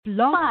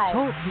Blog Hi.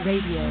 Talk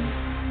Radio.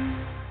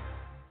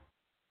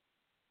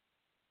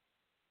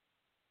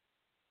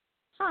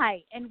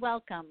 Hi, and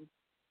welcome.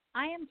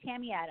 I am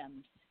Tammy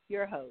Adams,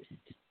 your host.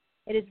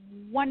 It is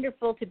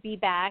wonderful to be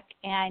back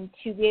and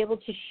to be able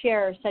to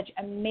share such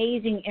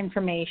amazing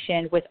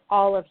information with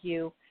all of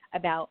you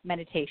about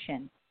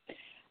meditation.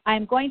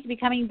 I'm going to be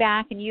coming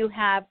back, and you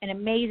have an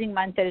amazing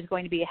month that is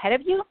going to be ahead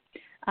of you.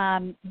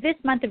 This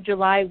month of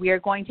July, we are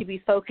going to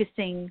be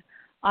focusing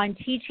on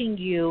teaching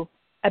you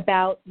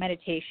about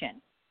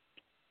meditation,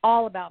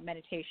 all about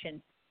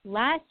meditation.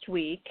 Last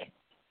week,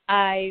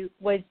 I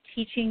was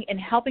teaching and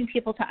helping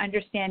people to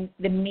understand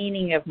the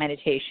meaning of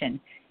meditation.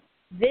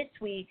 This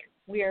week,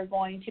 we are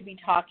going to be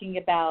talking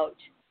about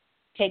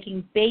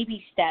taking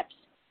baby steps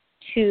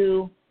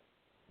to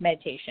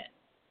meditation.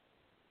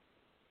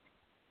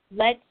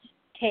 Let's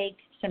take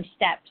some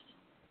steps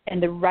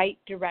in the right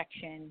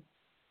direction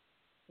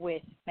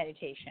with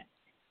meditation.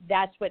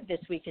 That's what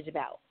this week is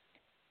about.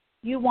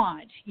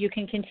 You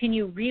can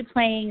continue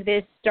replaying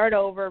this, start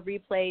over,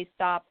 replay,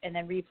 stop, and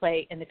then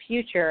replay in the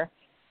future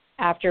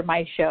after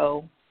my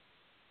show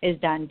is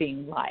done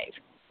being live.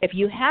 If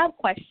you have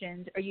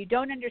questions or you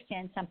don't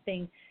understand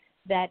something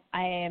that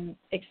I am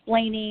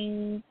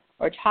explaining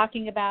or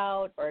talking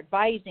about or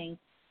advising,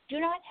 do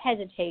not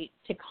hesitate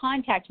to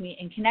contact me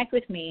and connect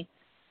with me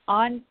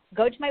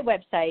go to my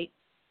website,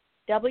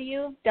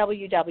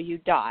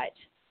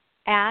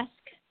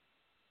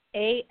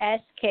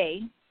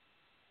 www.asktammy,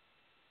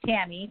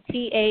 Tammy,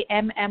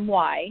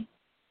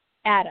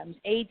 Adams,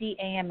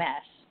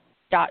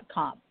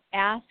 ADAMS.com.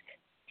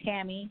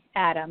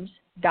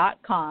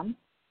 AskTammyAdams.com,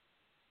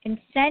 and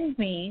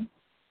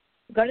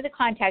go to the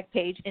contact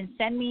page and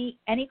send me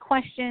any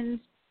questions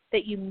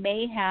that you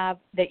may have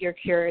that you're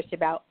curious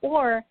about,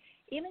 or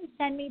even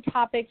send me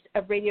topics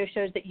of radio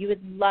shows that you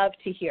would love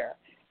to hear.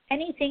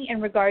 Anything in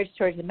regards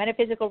towards the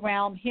metaphysical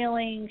realm,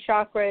 healing,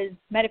 chakras,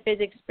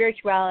 metaphysics,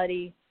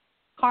 spirituality,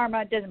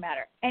 karma, doesn't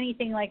matter.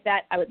 Anything like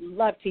that, I would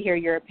love to hear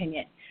your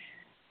opinion.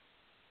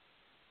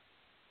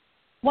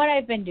 What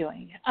I've been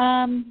doing.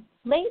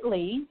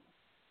 Lately,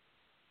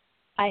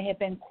 I have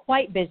been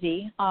quite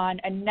busy on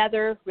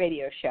another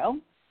radio show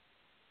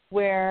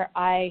where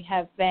I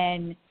have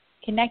been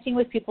connecting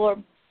with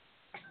people.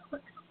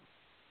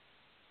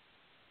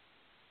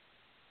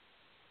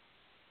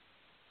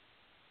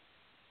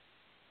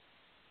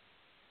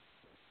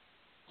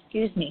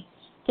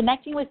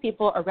 Connecting with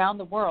people around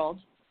the world,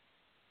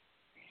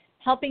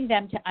 helping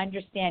them to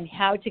understand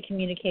how to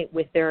communicate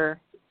with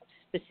their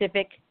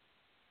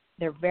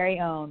very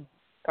own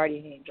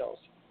guardian angels.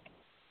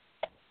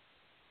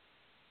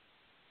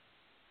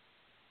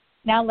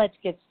 Now let's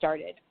get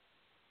started.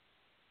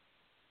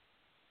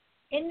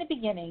 In the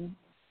beginning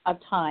of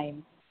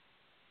time,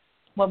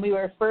 when we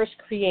were first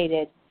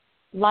created,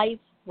 life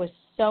was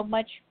so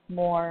much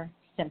more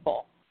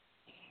simple.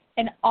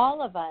 And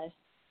all of us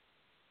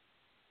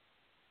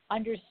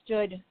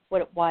understood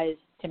what it was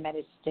to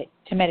meditate.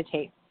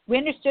 We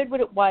understood what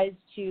it was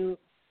to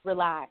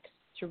relax,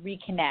 to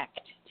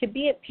reconnect, to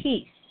be at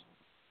peace.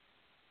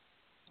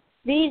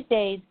 These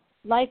days,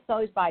 life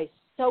goes by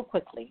so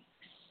quickly,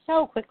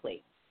 so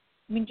quickly.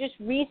 I mean, just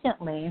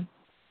recently,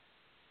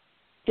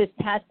 this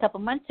past couple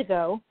months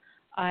ago,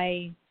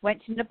 I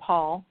went to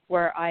Nepal,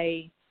 where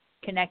I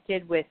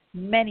connected with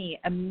many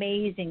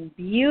amazing,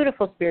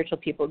 beautiful spiritual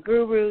people,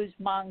 gurus,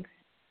 monks,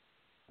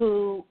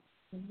 who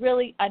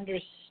really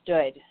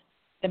understood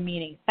the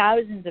meaning,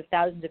 thousands of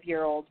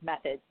year-old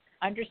methods,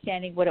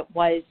 understanding what it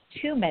was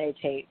to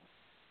meditate.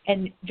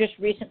 And just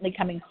recently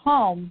coming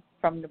home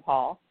from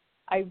Nepal,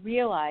 I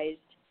realized,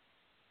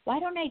 why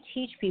don't I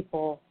teach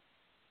people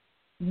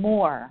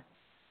more?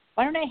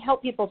 Why don't I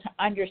help people to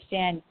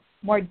understand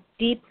more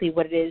deeply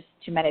what it is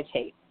to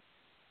meditate?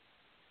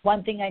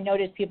 One thing I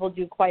notice people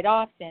do quite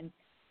often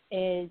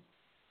is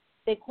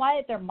they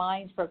quiet their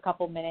minds for a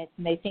couple minutes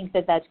and they think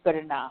that that's good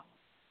enough.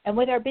 And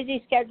with our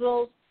busy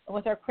schedules, and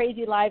with our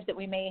crazy lives that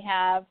we may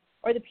have,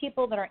 or the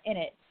people that are in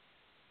it,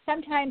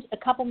 sometimes a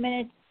couple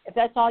minutes, if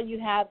that's all you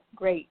have,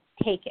 great,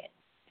 take it.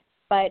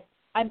 But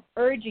I'm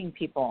urging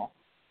people,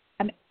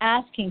 I'm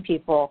asking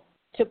people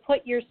to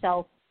put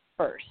yourself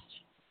first.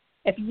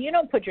 If you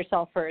don't put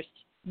yourself first,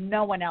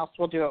 no one else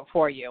will do it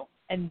for you,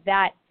 and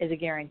that is a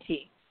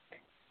guarantee.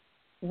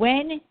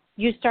 When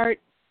you start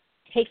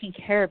taking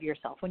care of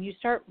yourself, when you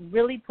start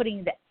really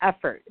putting the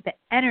effort, the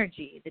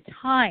energy, the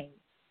time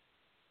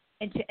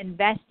into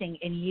investing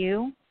in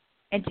you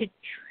and to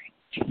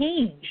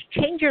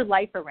change your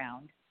life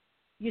around,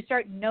 you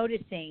start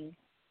noticing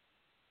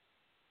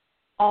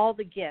all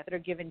the gifts that are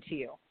given to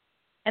you.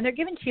 And they're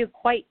given to you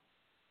quite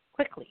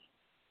quickly,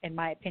 in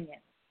my opinion.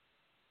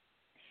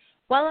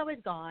 While I was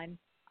gone,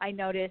 I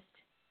noticed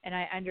and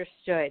I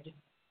understood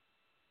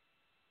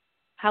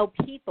how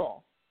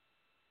people,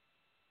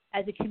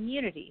 as a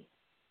community,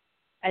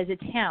 as a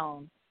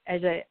town,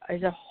 as a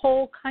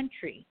whole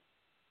country,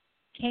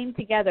 came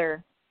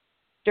together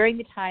during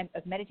the time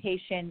of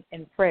meditation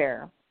and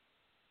prayer,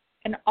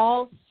 and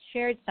all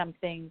shared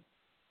something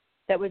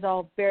that was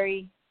all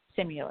very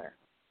similar.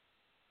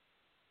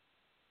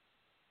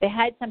 They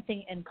had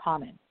something in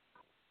common,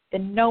 the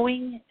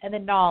knowing and the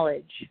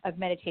knowledge of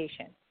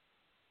meditation.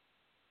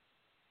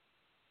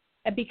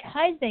 And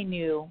because they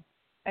knew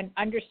and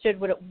understood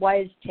what it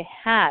was to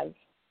have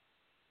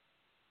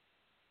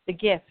the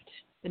gift,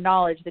 the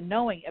knowledge, the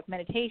knowing of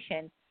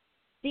meditation,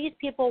 these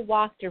people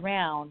walked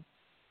around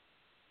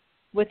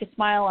with a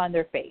smile on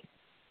their face,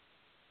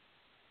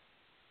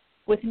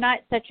 with not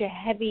such a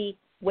heavy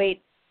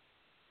weight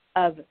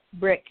of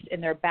bricks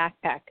in their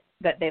backpack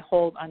that they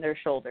hold on their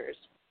shoulders,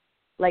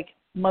 like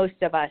most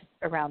of us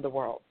around the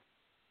world.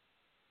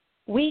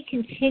 We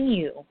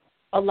continue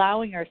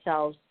allowing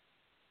ourselves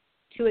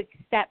to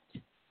accept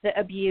the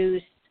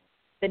abuse,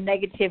 the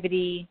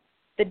negativity,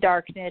 the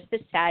darkness, the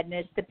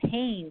sadness, the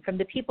pain from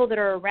the people that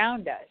are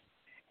around us.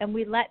 And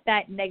we let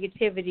that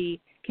negativity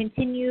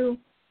continue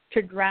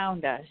to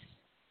drown us,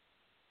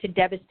 to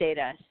devastate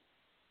us,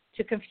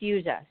 to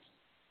confuse us,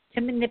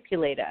 to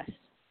manipulate us,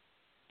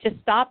 to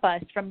stop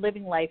us from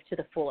living life to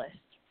the fullest.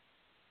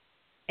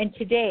 And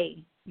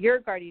today, your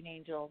guardian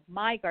angel,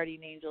 my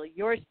guardian angel,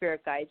 your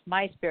spirit guides,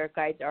 my spirit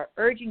guides are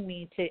urging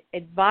me to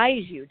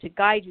advise you, to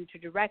guide you, to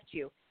direct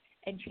you,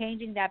 and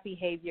changing that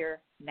behavior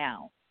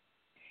now.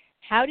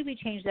 How do we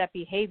change that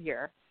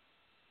behavior?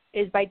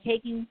 Is by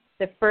taking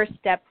the first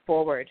step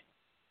forward,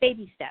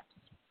 baby steps.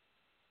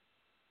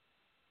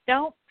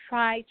 Don't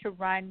try to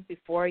run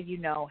before you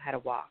know how to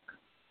walk.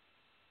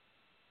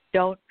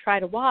 Don't try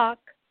to walk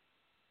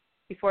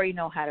before you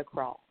know how to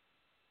crawl.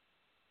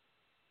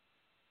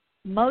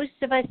 Most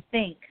of us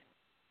think,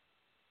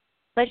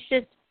 let's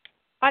just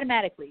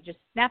automatically, just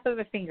snap of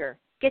a finger,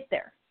 get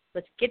there.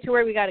 Let's get to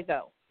where we got to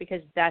go,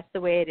 because that's the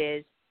way it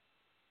is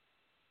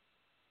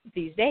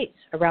these days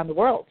around the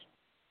world.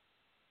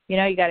 You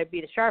know, you got to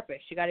be the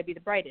sharpest, you got to be the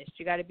brightest,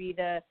 you got to be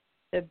the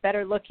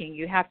better looking,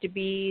 you have to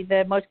be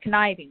the most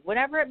conniving,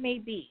 whatever it may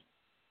be.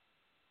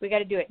 We got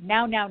to do it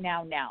now,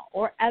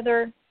 or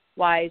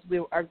otherwise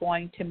we are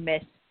going to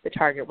miss the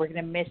target. We're going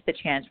to miss the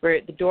chance.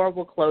 The door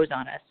will close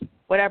on us,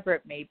 whatever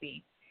it may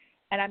be.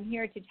 And I'm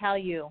here to tell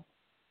you,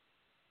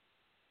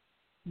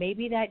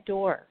 maybe that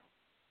door,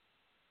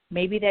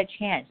 maybe that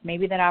chance,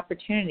 maybe that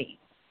opportunity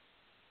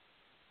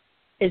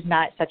is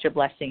not such a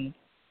blessing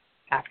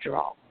after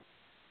all.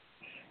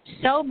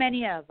 So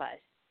many of us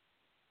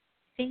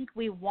think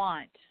we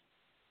want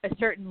a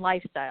certain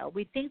lifestyle.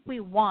 We think we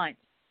want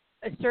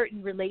a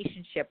certain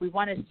relationship. We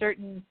want a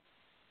certain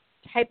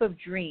type of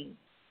dream.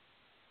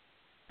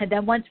 And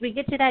then once we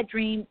get to that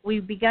dream,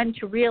 we've begun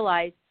to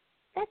realize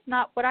that's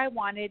not what I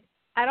wanted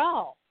at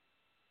all.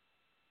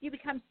 You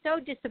become so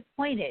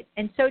disappointed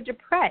and so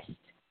depressed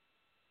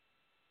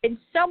and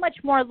so much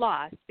more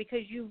lost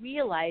because you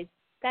realize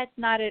that's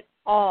not at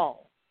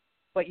all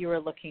what you were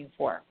looking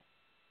for.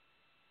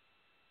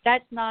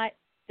 That's not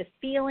the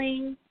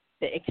feeling,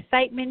 the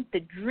excitement, the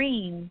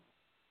dream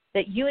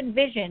that you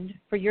envisioned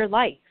for your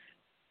life.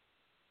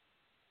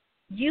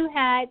 You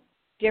had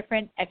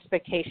different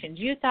expectations.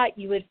 You thought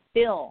you would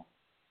feel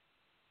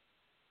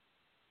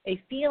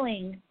a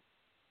feeling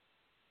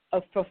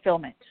of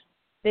fulfillment,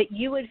 that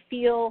you would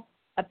feel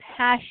a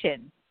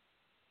passion,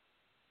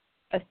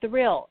 a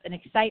thrill, an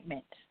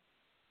excitement,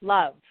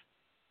 love,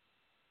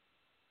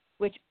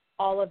 which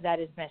all of that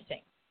is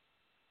missing.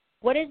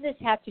 What does this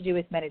have to do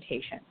with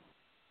meditation?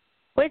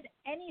 What does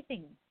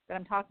anything that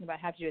I'm talking about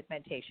have to do with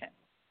meditation?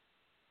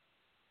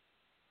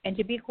 And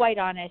to be quite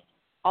honest,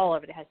 all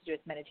of it has to do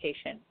with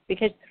meditation.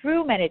 Because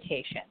through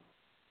meditation,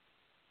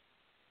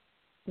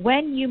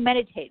 when you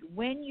meditate,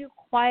 when you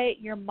quiet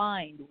your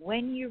mind,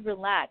 when you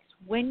relax,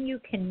 when you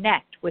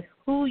connect with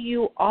who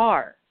you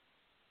are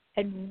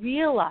and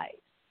realize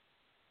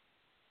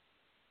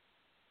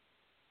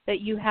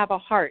that you have a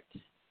heart,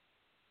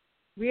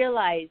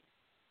 realize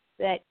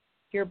that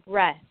your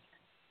breath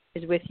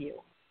is with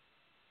you,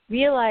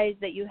 realize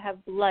that you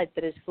have blood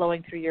that is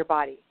flowing through your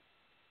body.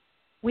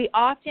 We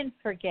often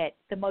forget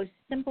the most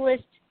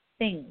simplest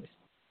things.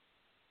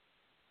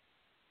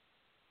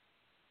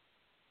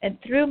 And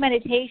through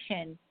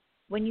meditation,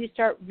 when you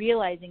start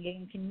realizing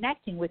and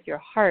connecting with your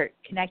heart,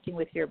 connecting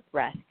with your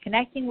breath,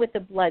 connecting with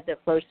the blood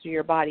that flows through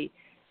your body,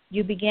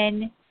 you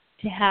begin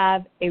to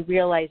have a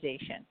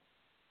realization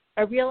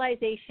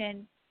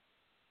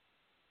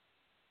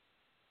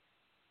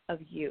of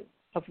you,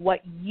 of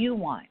what you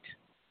want,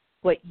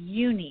 what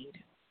you need,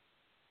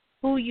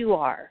 who you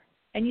are.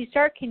 And you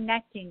start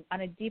connecting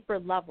on a deeper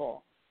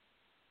level,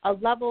 a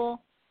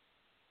level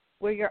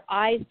where your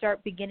eyes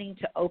start beginning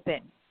to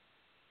open.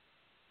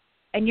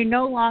 And you're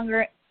no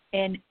longer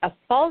in a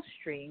false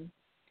dream,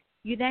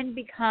 you then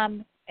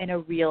become in a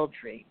real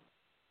dream.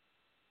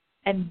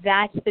 And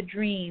that's the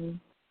dream,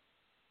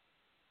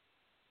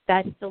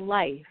 that's the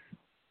life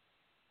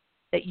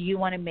that you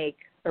want to make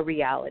a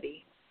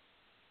reality.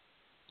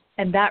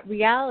 And that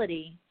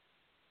reality,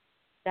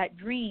 that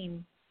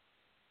dream,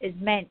 is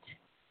meant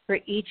for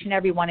each and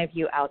every one of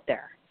you out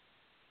there.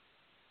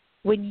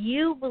 When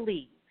you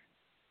believe,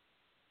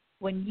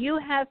 when you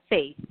have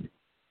faith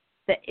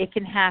that it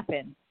can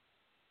happen,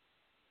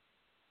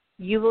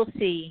 you will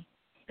see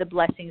the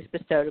blessings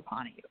bestowed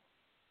upon you.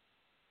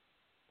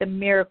 The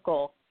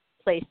miracle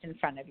placed in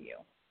front of you.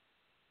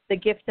 The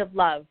gift of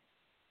love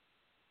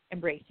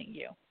embracing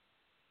you.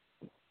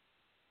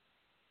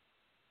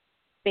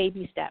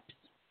 Baby steps.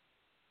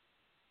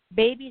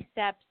 Baby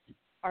steps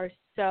are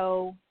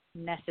so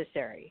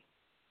necessary.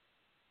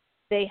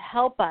 They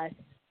help us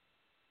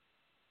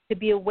to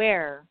be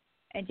aware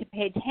and to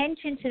pay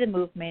attention to the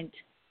movement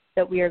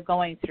that we are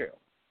going through.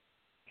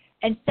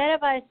 Instead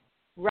of us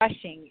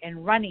rushing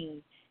and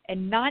running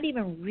and not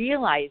even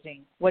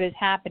realizing what is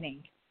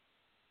happening,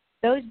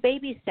 those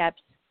baby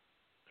steps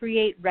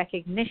create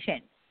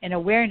recognition and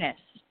awareness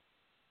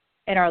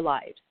in our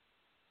lives.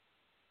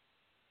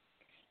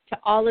 To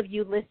all of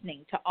you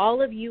listening, to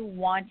all of you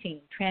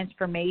wanting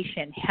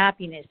transformation,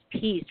 happiness,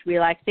 peace,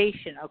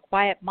 relaxation, a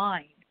quiet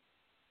mind,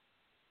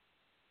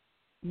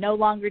 no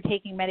longer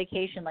taking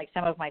medication like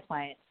some of my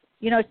clients.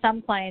 You know,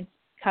 some clients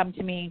come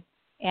to me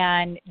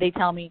and they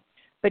tell me,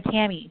 but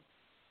Tammy,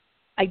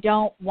 I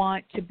don't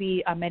want to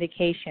be on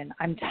medication.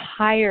 I'm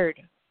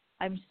tired.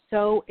 I'm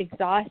so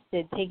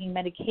exhausted taking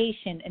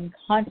medication and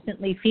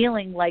constantly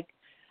feeling like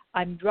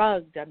I'm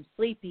drugged, I'm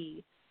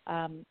sleepy,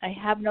 I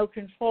have no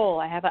control,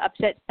 I have an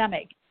upset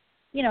stomach.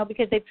 You know,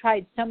 because they've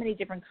tried so many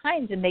different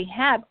kinds and they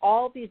have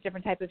all these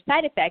different types of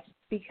side effects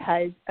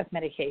because of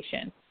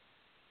medication.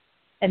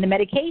 And the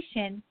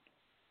medication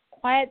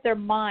quiet their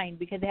mind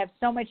because they have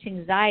so much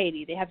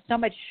anxiety, they have so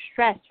much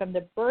stress from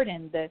the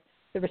burden, the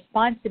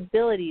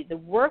responsibility, the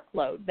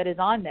workload that is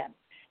on them,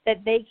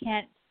 that they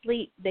can't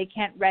sleep, they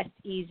can't rest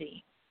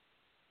easy.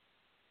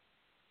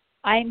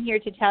 I am here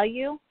to tell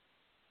you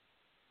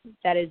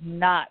that is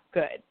not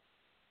good.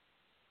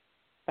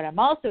 But I'm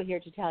also here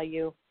to tell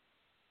you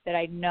that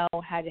I know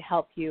how to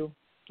help you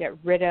get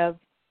rid of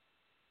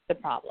the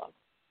problem,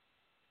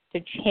 to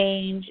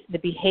change the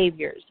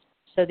behaviors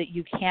so that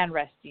you can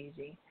rest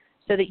easy,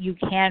 so that you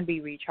can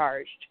be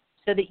recharged,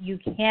 so that you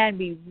can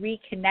be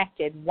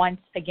reconnected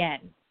once again.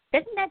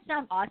 Doesn't that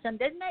sound awesome?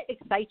 Doesn't that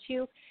excite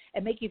you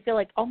and make you feel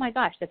like, oh my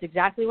gosh, that's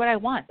exactly what I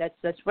want. That's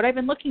what I've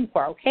been looking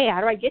for. Okay,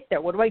 how do I get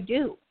there? What do I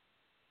do?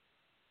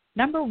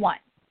 Number one,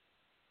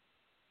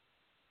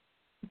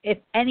 if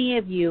any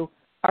of you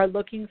are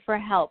looking for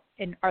help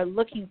and are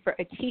looking for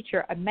a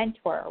teacher, a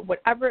mentor,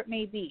 whatever it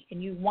may be,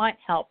 and you want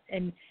help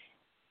and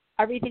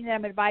everything that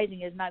I'm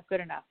advising is not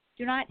good enough,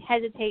 do not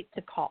hesitate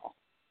to call.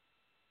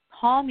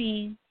 Call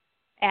me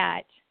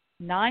at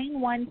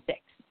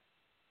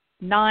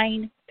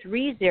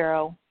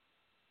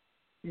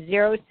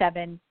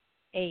 916-930-0781.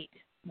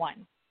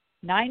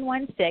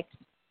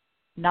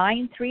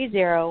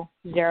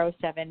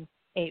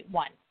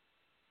 916-930-0781.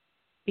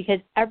 Because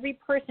every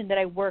person that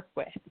I work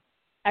with,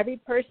 every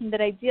person that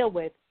I deal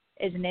with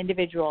is an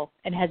individual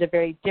and has a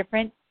very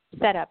different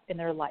setup in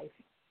their life,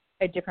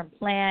 a different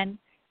plan,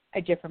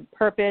 a different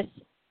purpose,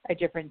 a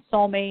different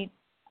soulmate,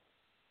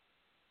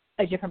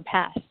 a different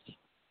past.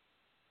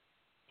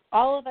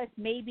 All of us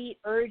may be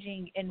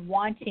urging and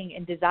wanting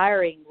and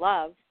desiring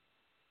love,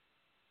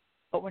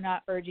 but we're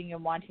not urging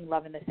and wanting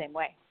love in the same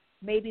way.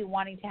 Maybe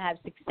wanting to have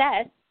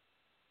success,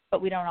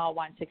 but we don't all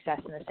want success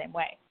in the same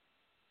way.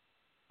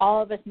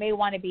 All of us may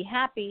want to be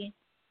happy,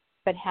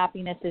 but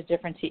happiness is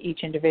different to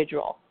each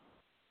individual.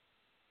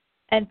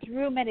 And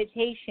through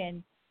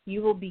meditation,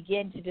 you will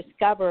begin to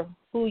discover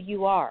who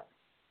you are.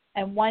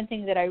 And one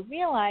thing that I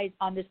realize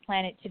on this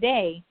planet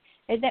today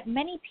is that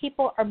many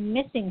people are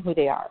missing who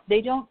they are.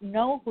 They don't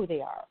know who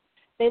they are.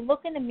 They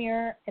look in the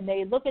mirror and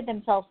they look at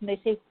themselves and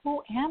they say,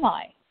 who am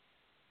I?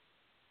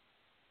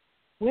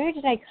 Where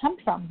did I come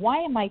from? Why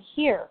am I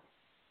here?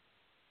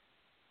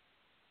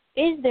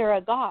 Is there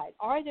a God?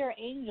 Are there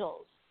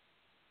angels?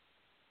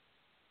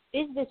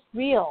 Is this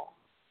real?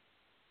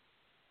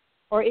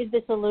 Or is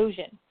this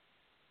illusion?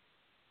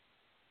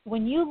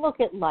 When you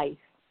look at life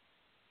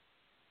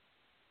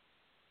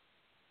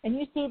and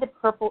you see the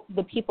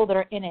people that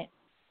are in it,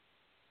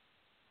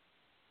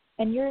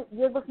 and you're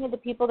looking at the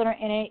people that are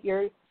in it,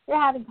 you're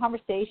having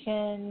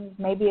conversations,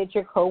 maybe it's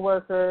your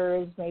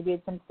coworkers, maybe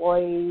it's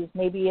employees,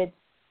 maybe it's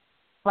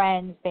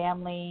friends,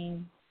 family,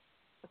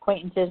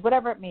 acquaintances,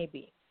 whatever it may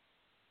be.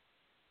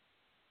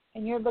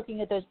 And you're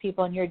looking at those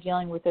people and you're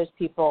dealing with those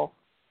people.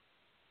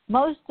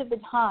 Most of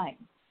the time,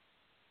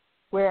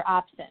 we're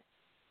absent,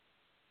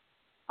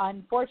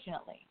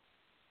 unfortunately.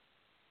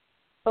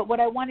 But what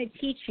I want to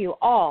teach you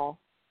all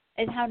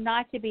is how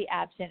not to be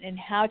absent and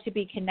how to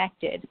be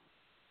connected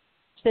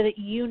so that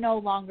you no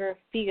longer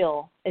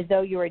feel as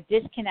though you are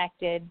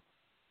disconnected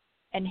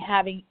and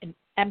having an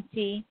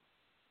empty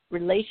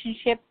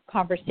relationship,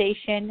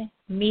 conversation,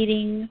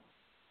 meeting,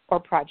 or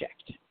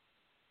project,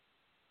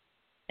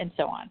 and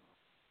so on.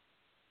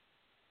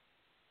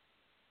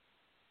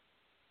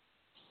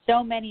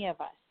 So many of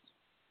us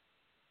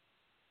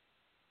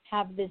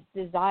have this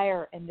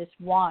desire and this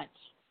want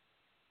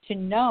to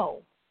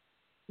know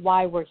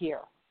why we're here.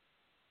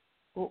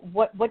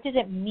 What does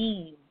it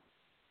mean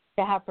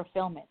to have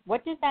fulfillment?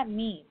 What does that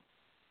mean?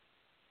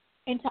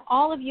 And to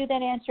all of you,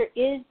 that answer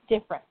is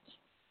different.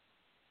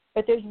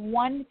 But there's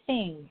one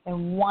thing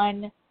and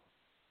one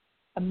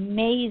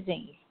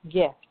amazing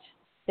gift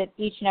that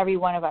each and every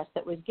one of us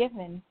that was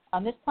given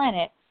on this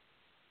planet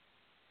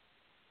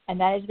and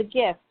that is the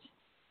gift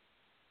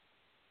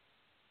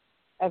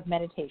of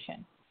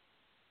meditation.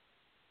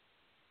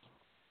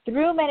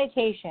 Through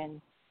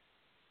meditation,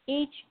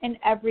 each and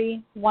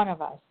every one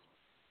of us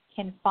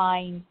can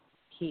find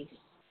peace.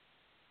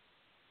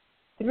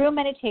 Through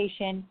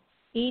meditation,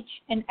 each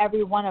and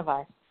every one of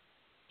us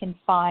can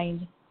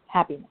find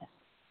happiness.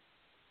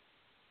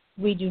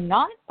 We do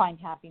not find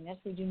happiness,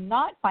 we do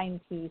not find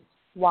peace.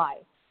 Why?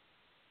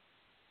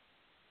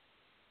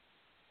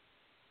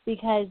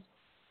 Because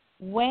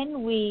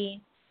when we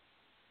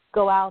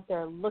go out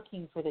there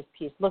looking for this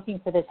peace, looking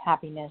for this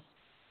happiness,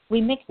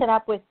 we mix it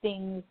up with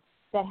things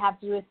that have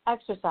to do with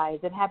exercise,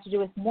 that have to do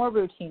with more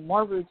routine,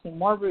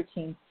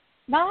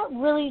 not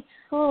really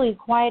truly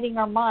quieting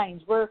our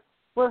minds. We're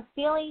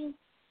feeling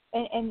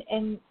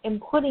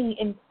and putting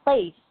in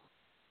place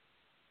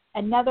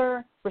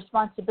another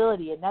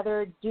responsibility,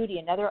 another duty,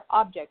 another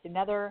object,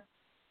 another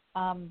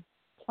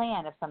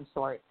plan of some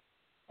sort,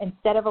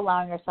 instead of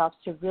allowing ourselves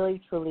to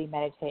really, truly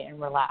meditate and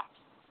relax.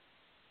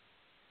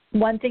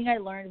 One thing I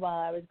learned while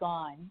I was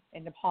gone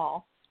in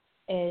Nepal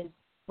is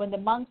when the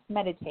monks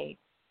meditate,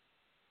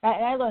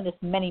 and I learned this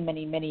many,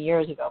 many, many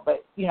years ago,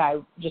 but, I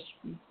just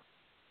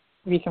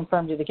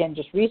reconfirmed it again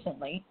just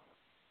recently,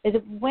 is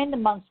that when the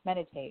monks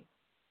meditate,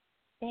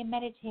 they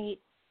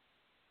meditate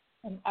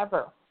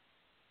forever.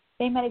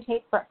 They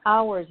meditate for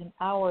hours and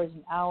hours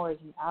and hours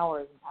and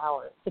hours and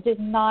hours. It does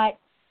not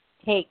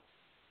take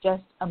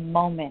just a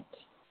moment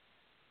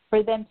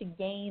for them to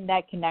gain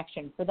that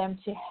connection, for them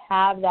to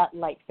have that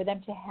light, for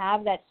them to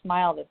have that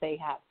smile that they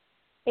have.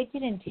 It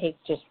didn't take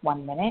just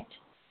 1 minute.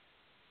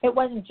 It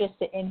wasn't just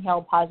to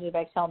inhale positive,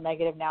 exhale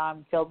negative, now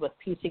I'm filled with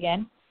peace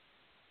again.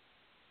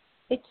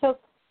 It took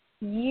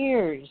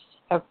years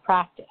of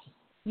practice,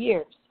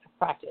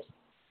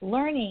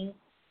 learning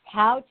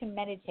how to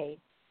meditate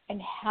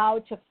and how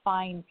to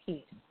find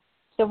peace.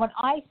 So when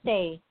I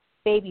say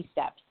baby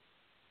steps,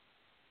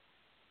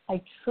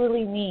 I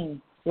truly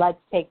mean let's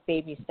take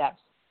baby steps.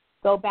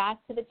 Go back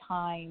to the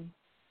time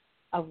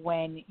of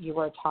when you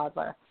were a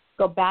toddler.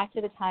 Go back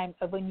to the time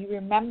of when you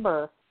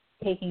remember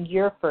taking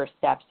your first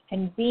steps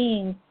and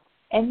being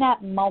in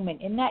that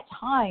moment, in that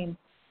time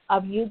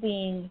of you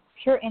being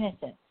pure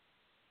innocence,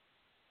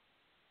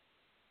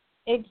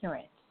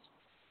 ignorance,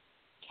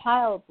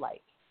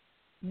 childlike,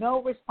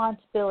 no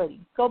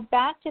responsibility. Go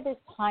back to this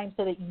time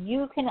so that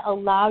you can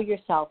allow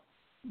yourself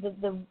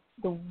the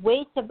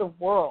weight of the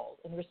world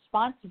and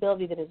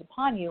responsibility that is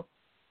upon you,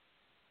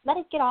 let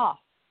it get off.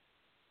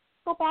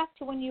 Go back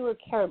to when you were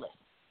careless.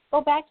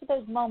 Go back to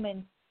those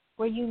moments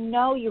where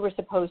you were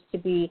supposed to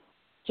be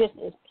just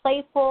as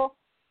playful,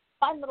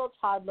 fun little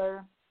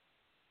toddler,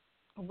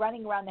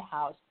 running around the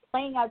house,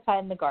 playing outside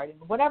in the garden,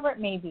 whatever it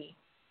may be,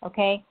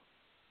 okay?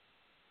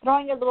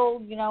 Throwing a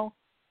little,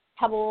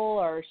 pebble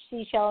or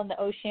seashell in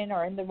the ocean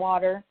or in the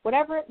water,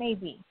 whatever it may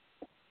be.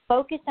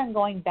 Focus on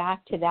going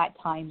back to that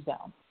time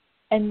zone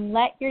and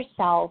let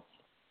yourself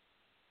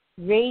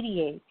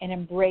radiate and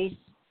embrace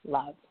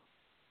love.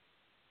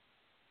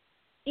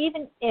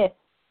 Even if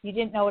you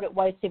didn't know what it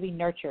was to be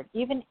nurtured,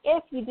 even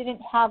if you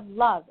didn't have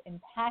love and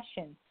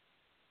passion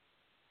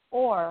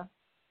or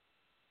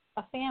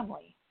a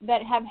family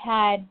that have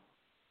had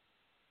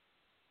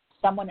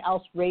someone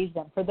else raise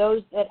them, for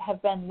those that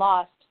have been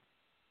lost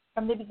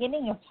from the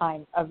beginning of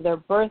time of their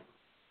birth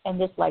in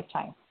this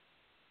lifetime.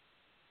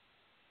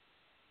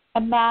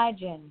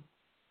 Imagine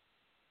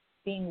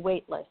being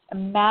weightless.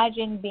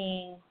 Imagine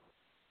being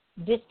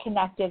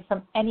disconnected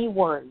from any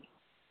worry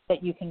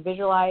that you can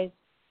visualize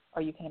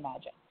or you can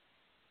imagine.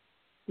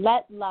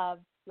 Let love,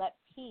 let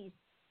peace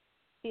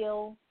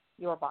fill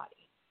your body.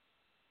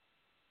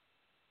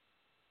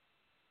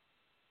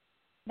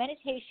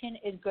 Meditation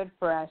is good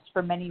for us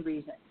for many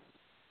reasons.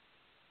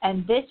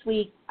 And this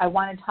week, I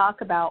want to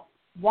talk about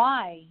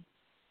why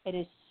it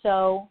is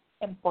so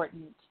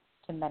important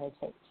to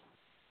meditate.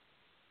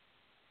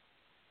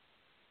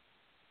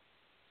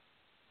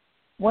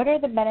 What are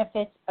the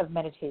benefits of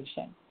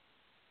meditation?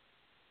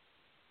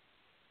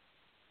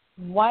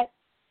 What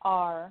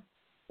are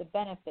the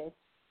benefits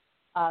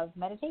of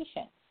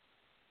meditation?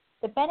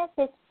 The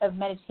benefits of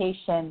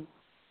meditation,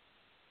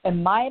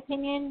 in my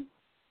opinion,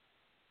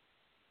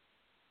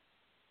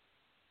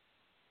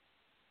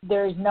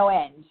 there is no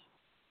end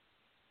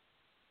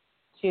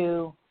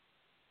to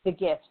the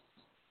gifts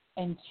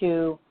and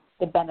to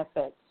the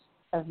benefits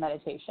of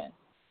meditation.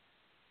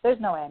 There's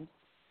no end.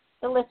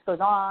 The list goes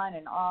on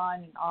and on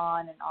and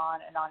on and on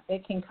and on.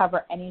 It can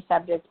cover any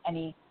subject,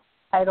 any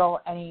title,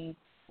 any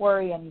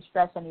worry, any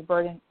stress, any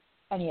burden,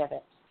 any of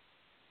it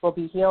will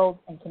be healed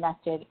and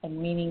connected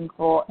and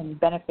meaningful and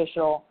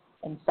beneficial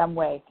in some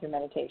way through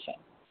meditation.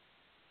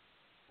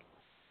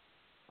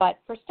 But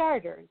for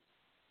starters,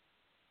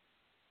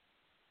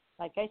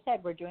 like I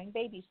said, we're doing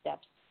baby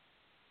steps.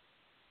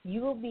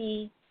 You will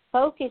be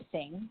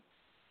focusing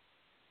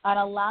on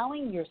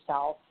allowing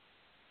yourself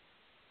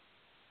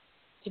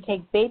to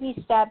take baby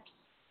steps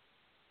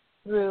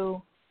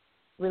through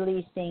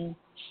releasing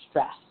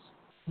stress.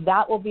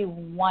 That will be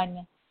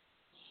one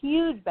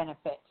huge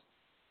benefit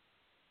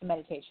to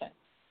meditation.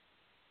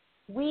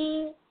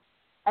 We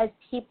as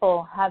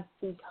people have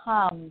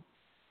become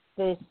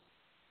this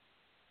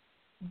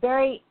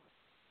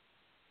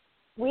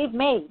we've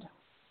made,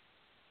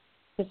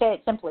 to say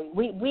it simply,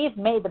 we've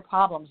made the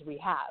problems we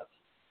have.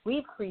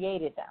 We've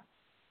created them.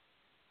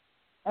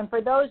 And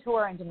for those who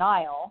are in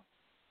denial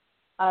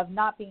of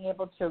not being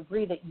able to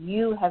agree that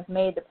you have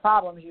made the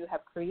problems you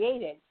have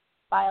created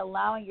by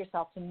allowing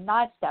yourself to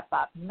not step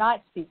up,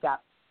 not speak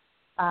up,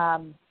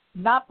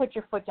 not put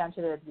your foot down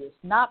to the abuse,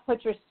 not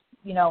put your,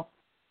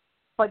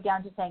 foot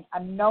down to saying,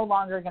 I'm no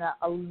longer going to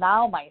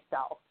allow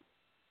myself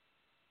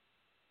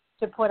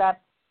to put up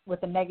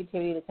with the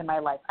negativity that's in my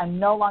life. I'm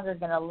no longer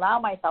going to allow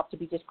myself to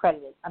be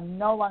discredited. I'm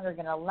no longer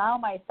going to allow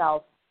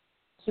myself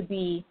to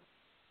be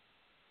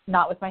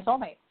not with my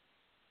soulmate,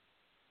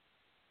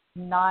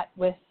 not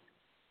with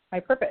my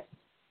purpose.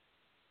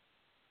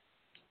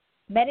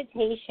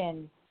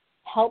 Meditation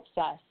helps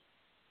us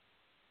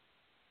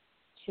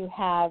to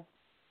have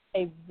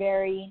a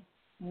very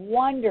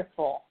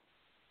wonderful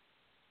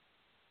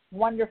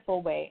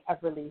way of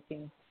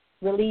relieving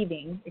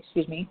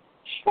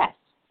stress.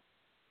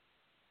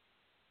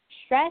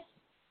 Stress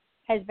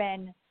has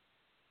been,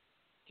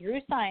 through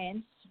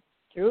science,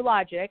 through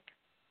logic,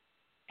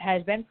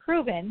 has been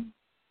proven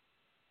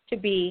to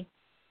be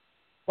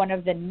one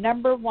of the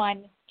number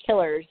one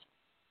killers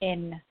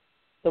in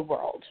the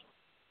world.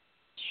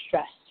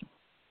 Stress.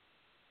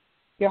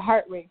 Your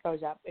heart rate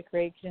goes up. It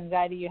creates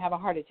anxiety. You have a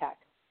heart attack.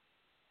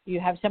 You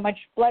have so much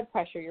blood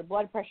pressure. Your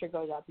blood pressure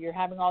goes up. You're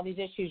having all these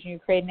issues, and you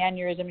create an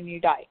aneurysm, and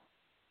you die.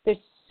 There's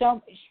so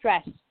much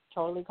stress.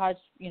 Totally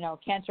causes,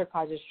 cancer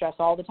causes stress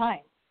all the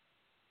time.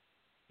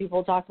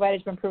 People talk about it.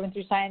 It's been proven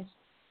through science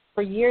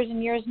for years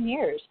and years and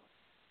years.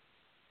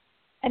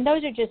 And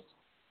those are just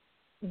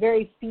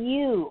very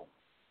few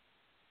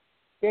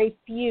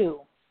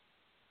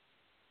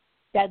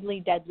deadly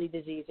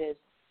diseases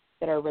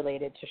that are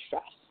related to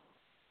stress.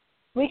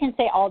 We can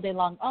say all day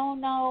long, oh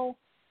no,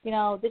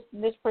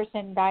 this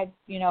person died,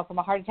 from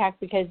a heart attack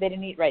because they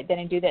didn't eat right, they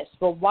didn't do this.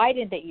 Well, why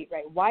didn't they eat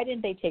right? Why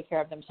didn't they take care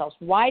of themselves?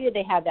 Why did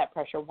they have that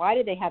pressure? Why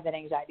did they have that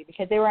anxiety?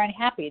 Because they were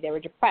unhappy, they were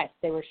depressed,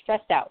 they were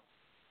stressed out.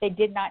 They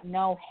did not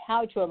know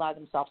how to allow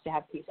themselves to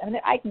have peace. I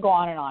mean, I can go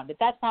on, but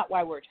that's not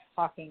why we're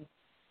talking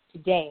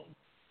today.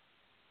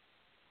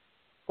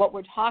 What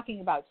we're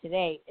talking about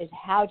today is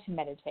how to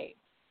meditate.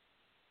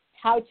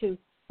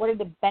 What are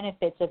the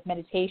benefits of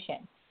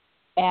meditation?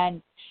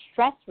 And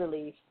stress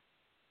relief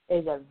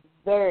is a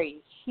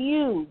very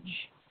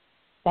huge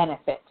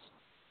benefit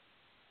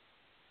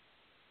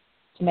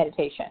to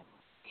meditation.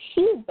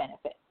 Huge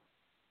benefit.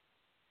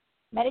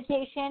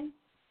 Meditation,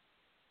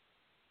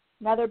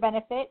 another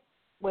benefit,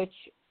 which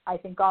I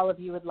think all of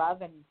you would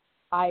love, and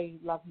I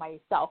love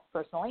myself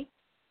personally,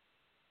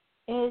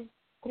 is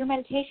through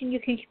meditation you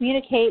can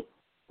communicate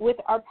with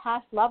our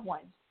past loved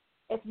ones.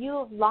 If you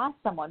have lost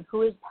someone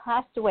who has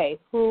passed away,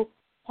 who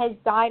has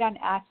died on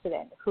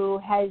accident, who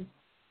has,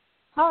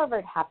 however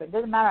it happened,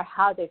 doesn't matter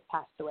how they've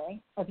passed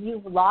away, if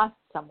you've lost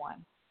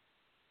someone,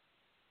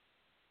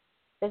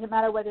 doesn't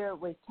matter whether it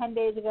was 10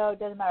 days ago,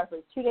 doesn't matter if it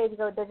was 2 days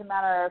ago, doesn't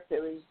matter if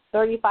it was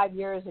 35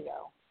 years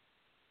ago,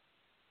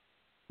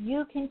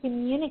 you can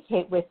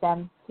communicate with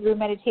them through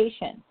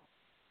meditation.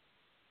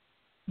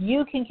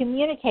 You can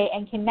communicate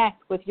and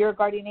connect with your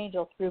guardian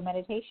angel through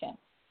meditation.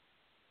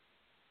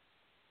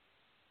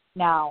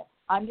 Now,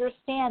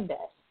 understand this.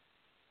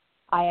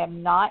 I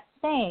am not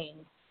saying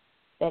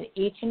that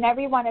each and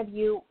every one of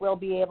you will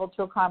be able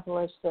to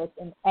accomplish this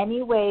in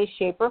any way,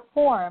 shape, or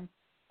form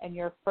in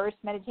your first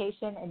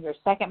meditation, in your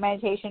second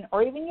meditation,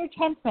 or even your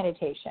 10th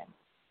meditation.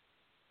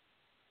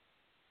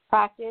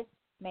 Practice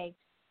makes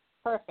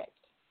perfect.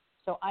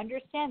 So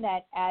understand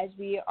that as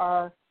we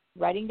are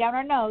writing down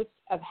our notes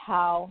of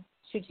how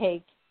to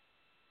take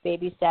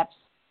baby steps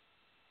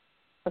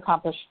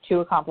to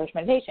accomplish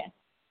meditation.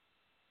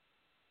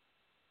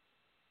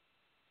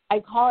 I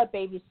call it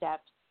baby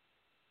steps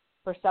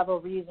for several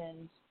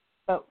reasons,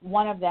 but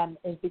one of them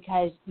is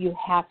because you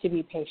have to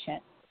be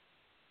patient.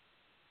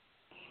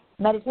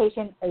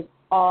 Meditation is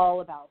all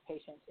about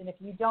patience. And if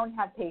you don't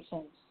have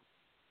patience,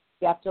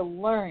 you have to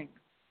learn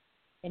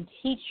and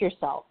teach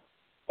yourself.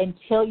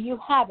 Until you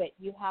have it,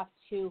 you have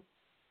to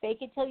fake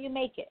it till you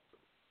make it.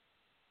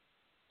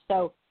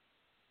 So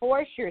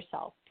force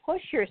yourself,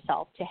 push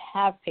yourself to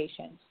have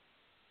patience.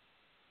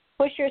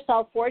 Force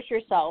yourself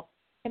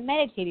to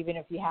meditate even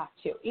if you have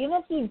to. Even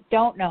if you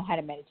don't know how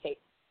to meditate,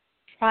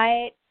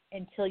 try it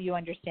until you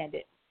understand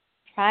it.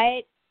 Try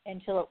it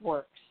until it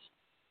works.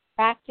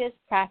 Practice.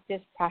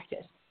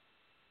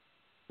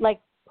 Like,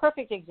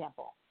 perfect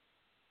example.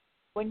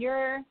 When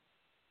you're,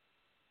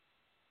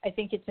 I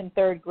think it's in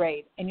 3rd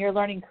grade, and you're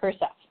learning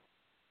cursive,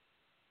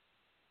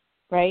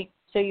 right?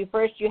 So you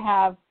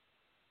have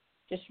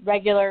just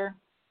regular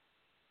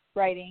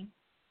writing.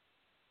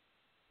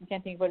 I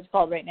can't think of what it's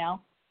called right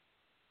now.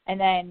 And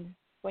then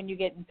when you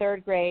get in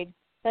 3rd grade,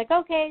 it's like,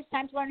 okay, it's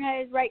time to learn how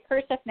to write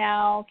cursive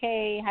now.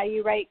 Okay, how do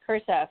you write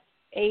cursive?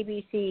 A,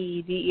 B,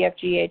 C, D, E, F,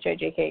 G, H, I,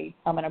 J, K,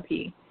 L, M, N, O,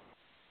 P.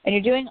 And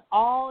you're doing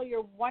all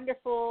your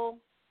wonderful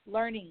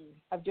learning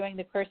of doing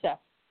the cursive.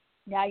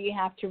 Now you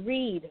have to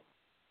read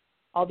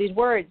all these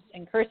words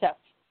in cursive.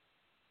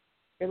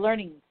 You're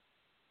learning.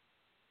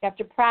 You have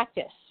to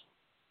practice,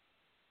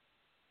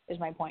 is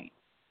my point.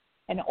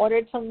 In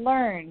order to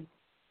learn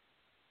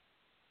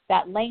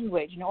that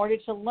language, in order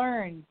to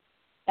learn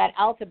that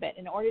alphabet,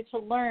 in order to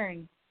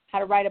learn how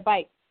to ride a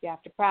bike, you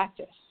have to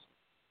practice.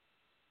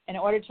 In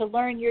order to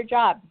learn your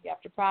job, you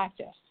have to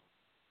practice.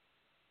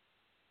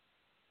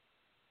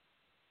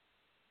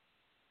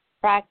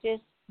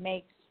 Practice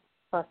makes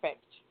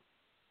perfect.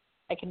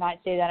 I cannot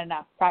say that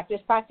enough. Practice,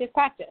 practice,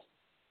 practice.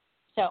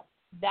 So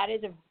that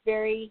is a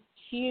very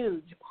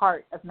huge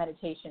part of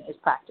meditation, is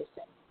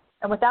practicing.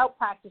 And without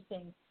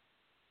practicing,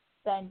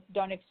 then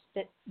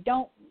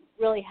don't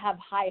really have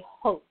high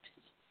hopes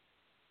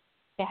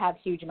to have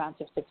huge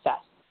amounts of success.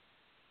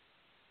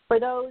 For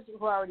those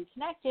who are already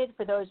connected,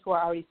 for those who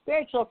are already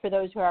spiritual, for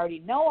those who already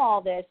know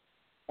all this,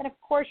 then of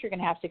course you're going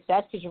to have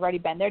success because you've already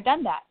been there,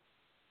 done that.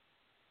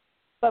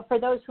 But for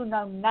those who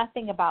know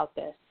nothing about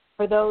this,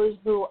 for those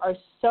who are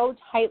so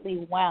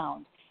tightly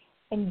wound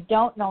and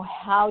don't know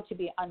how to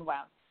be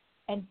unwound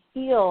and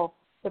feel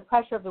the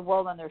pressure of the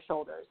world on their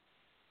shoulders,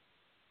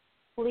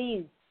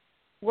 please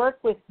work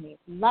with me.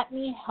 Let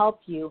me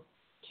help you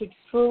to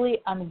truly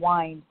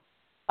unwind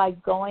by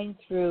going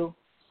through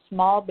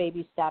small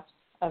baby steps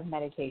of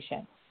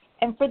meditation.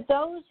 And for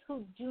those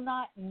who do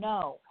not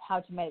know how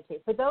to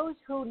meditate, for those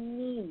who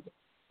need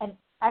an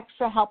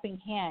extra helping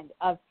hand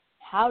of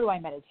how do I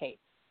meditate,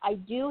 I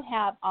do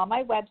have on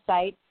my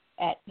website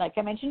at, like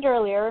I mentioned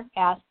earlier,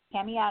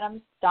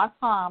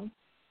 AskTammyAdams.com.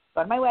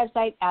 Go to my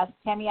website,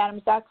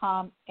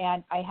 AskTammyAdams.com,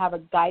 and I have a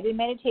guided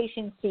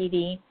meditation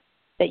CD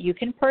that you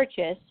can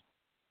purchase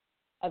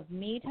of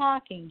me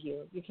talking to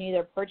you. You can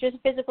either purchase a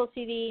physical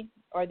CD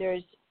or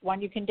there's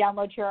one you can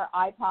download to your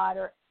iPod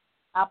or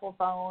Apple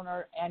phone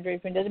or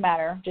Android phone, doesn't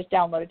matter. Just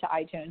download it to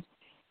iTunes.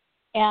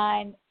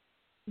 And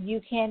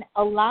you can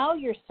allow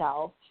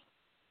yourself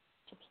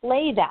to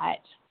play that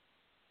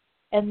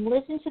and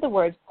listen to the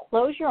words,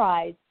 close your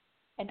eyes,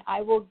 and I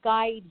will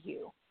guide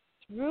you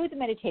through the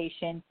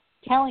meditation,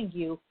 telling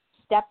you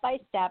step by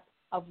step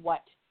of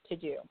what to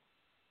do.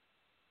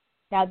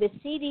 Now, the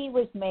CD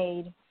was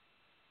made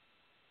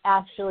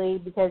actually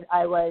because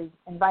I was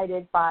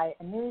invited by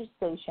a news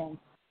station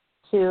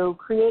to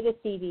create a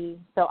CD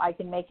so I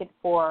can make it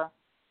for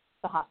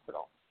the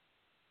hospital.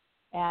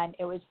 And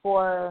it was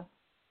for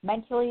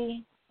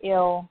mentally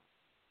ill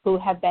who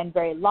have been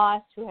very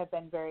lost, who have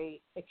been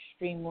very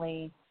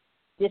extremely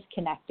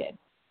disconnected.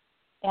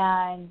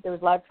 And there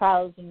was a lot of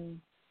trials and,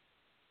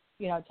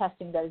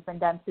 testing that has been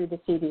done through the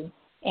CD.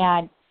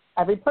 And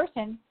every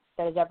person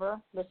that has ever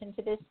listened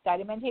to this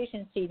guided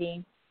meditation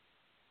CD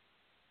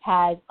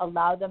has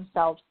allowed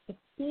themselves to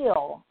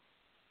feel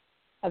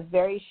a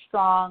very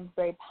strong,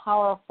 very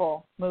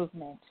powerful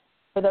movement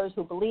for those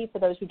who believe, for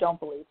those who don't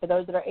believe, for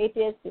those that are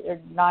atheists or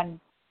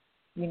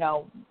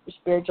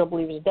spiritual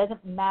believers. It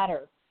doesn't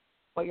matter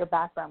what your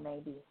background may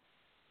be.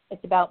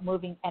 It's about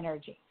moving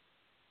energy.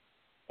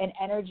 And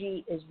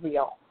energy is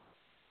real,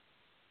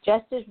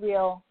 just as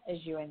real as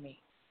you and me.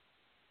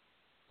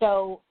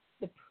 So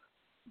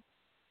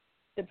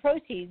the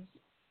proceeds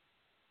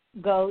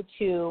go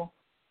to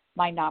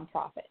my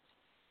nonprofit.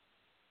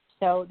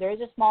 So there is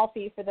a small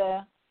fee for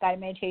the guided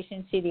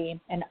meditation CD,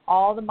 and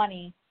all the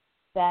money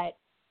that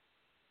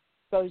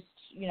goes,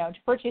 to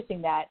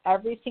purchasing that,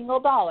 every single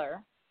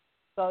dollar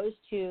goes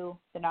to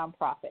the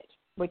nonprofit,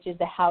 which is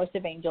the House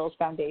of Angels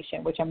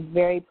Foundation, which I'm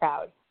very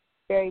proud,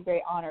 very,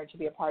 very honored to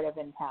be a part of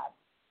and have.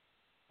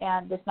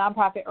 And this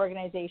nonprofit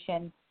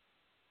organization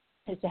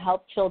is to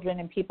help children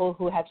and people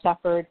who have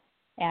suffered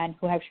and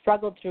who have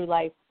struggled through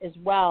life, as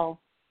well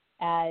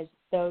as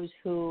those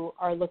who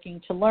are looking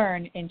to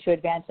learn and to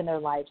advance in their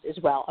lives as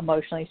well,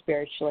 emotionally,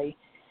 spiritually,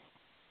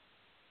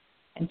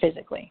 and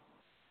physically,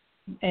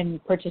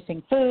 and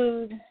purchasing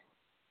food,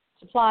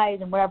 supplies,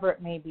 and whatever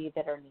it may be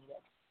that are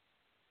needed.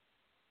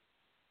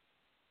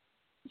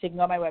 So you can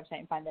go on my website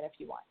and find that if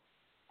you want.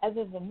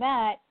 Other than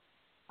that,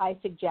 I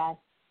suggest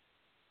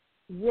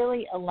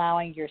really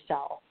allowing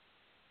yourself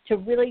to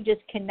really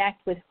just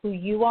connect with who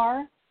you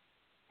are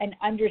and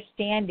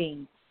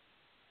understanding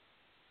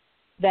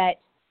that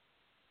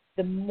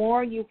the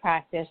more you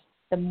practice,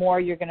 the more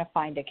you're going to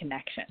find a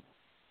connection.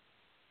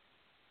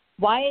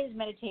 Why is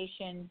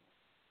meditation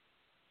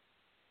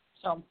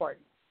so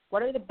important?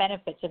 What are the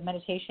benefits of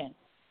meditation?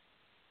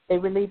 They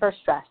relieve our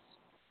stress.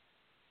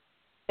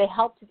 They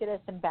help to get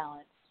us in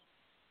balance.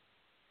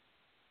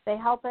 They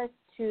help us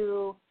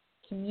to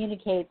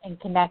communicate and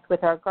connect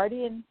with our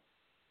guardian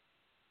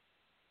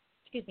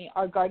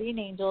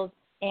angels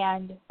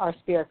and our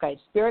spirit guides.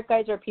 Spirit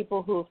guides are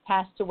people who have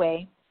passed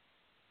away,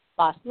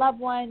 lost loved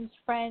ones,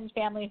 friends,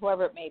 family,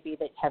 whoever it may be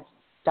that have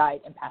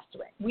died and passed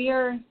away. We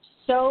are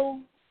so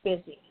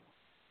busy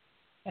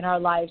in our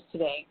lives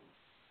today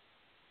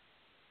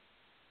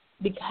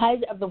because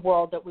of the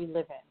world that we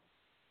live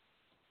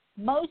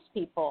in. Most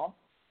people,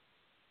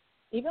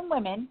 even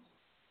women,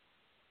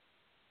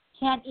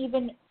 can't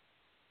even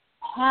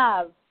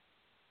hardly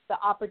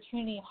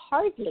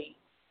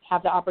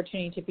have the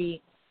opportunity to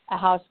be a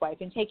housewife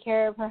and take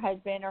care of her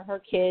husband or her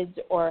kids,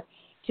 or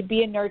to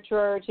be a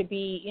nurturer, to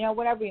be,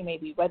 whatever you may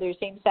be, whether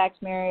same-sex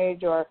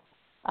marriage or,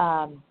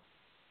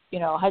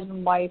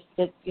 husband, wife,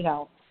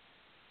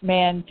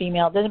 man,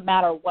 female, doesn't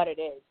matter what it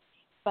is.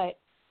 But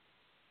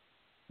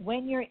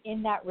when you're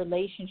in that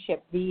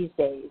relationship these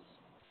days,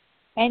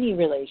 any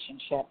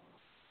relationship,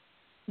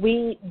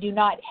 we do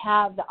not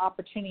have the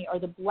opportunity or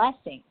the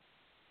blessing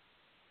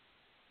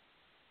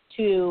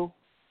to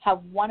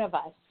have one of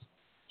us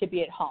to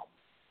be at home.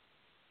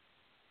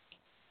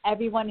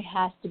 Everyone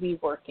has to be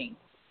working,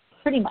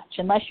 pretty much,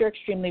 unless you're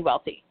extremely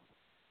wealthy.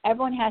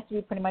 Everyone has to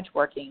be pretty much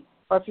working,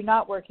 or if you're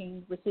not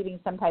working, receiving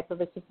some type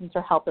of assistance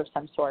or help of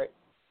some sort.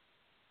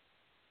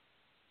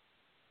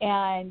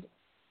 And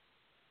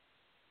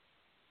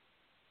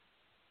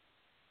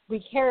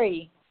we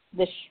carry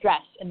this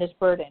stress and this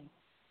burden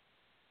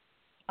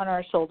on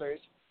our shoulders.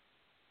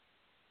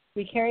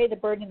 We carry the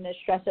burden and the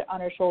stress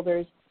on our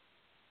shoulders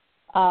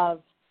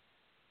of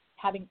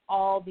having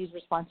all these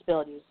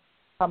responsibilities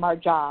from our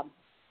job,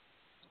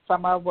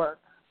 from our work,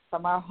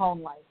 from our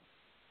home life.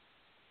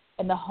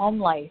 And the home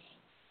life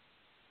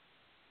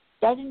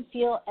doesn't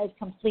feel as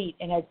complete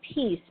and as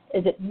peace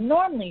as it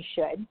normally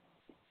should,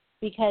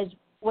 because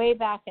way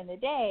back in the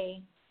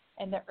day,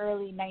 in the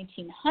early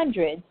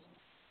 1900s,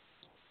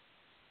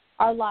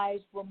 our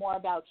lives were more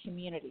about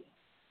community.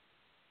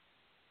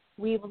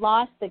 We've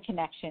lost the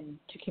connection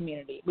to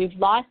community. We've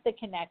lost the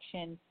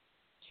connection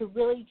to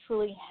really,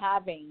 truly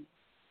having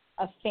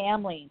a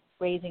family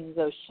raising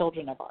those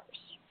children of ours.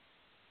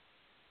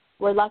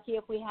 We're lucky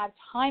if we have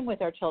time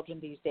with our children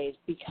these days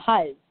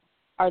because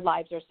our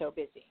lives are so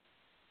busy.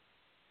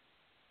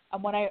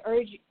 And what I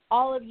urge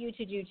all of you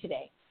to do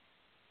today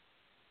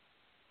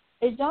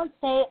is don't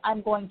say,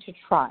 I'm going to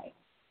try.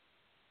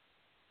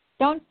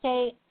 Don't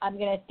say, I'm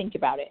going to think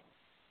about it.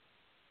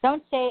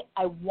 Don't say,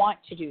 I want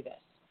to do this.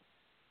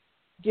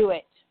 Do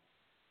it.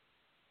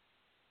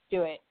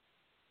 Do it.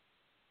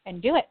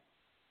 And do it.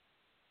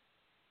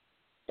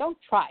 Don't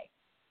try.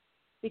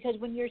 Because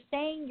when you're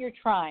saying you're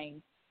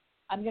trying,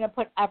 I'm going to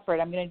put effort,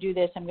 I'm going to do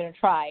this, I'm going to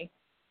try,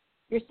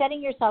 you're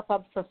setting yourself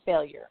up for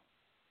failure.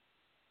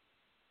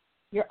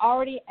 You're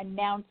already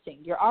announcing,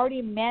 you're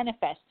already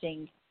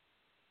manifesting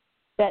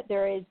that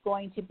there is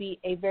going to be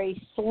a very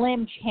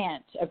slim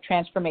chance of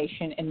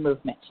transformation and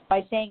movement.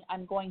 By saying,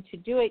 I'm going to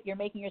do it, you're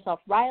making yourself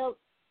liable,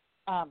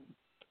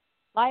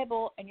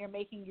 and you're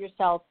making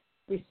yourself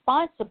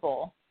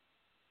responsible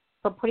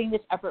for putting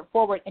this effort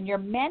forward, and you're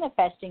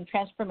manifesting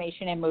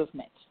transformation and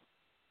movement.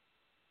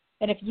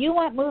 And if you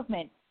want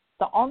movement,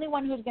 the only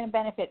one who's going to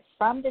benefit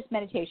from this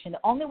meditation, the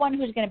only one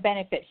who's going to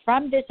benefit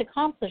from this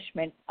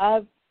accomplishment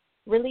of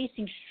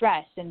releasing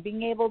stress and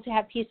being able to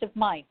have peace of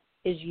mind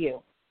is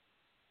you.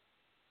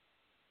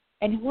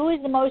 And who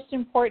is the most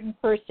important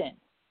person?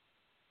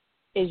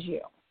 Is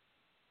you.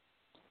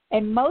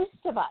 And most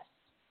of us,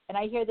 and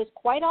I hear this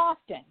quite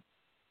often,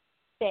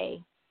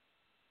 say,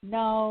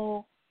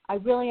 no, I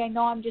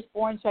know I'm just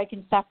born so I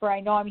can suffer. I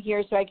know I'm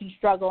here so I can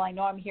struggle. I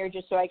know I'm here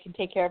just so I can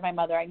take care of my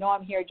mother. I know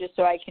I'm here just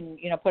so I can,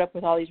 put up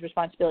with all these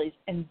responsibilities.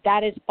 And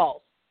that is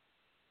false.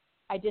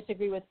 I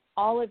disagree with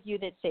all of you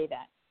that say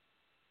that.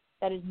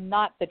 That is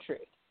not the truth.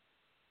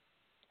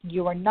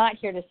 You are not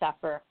here to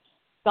suffer.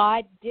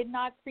 God did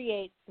not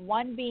create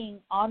one being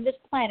on this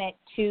planet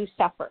to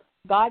suffer.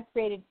 God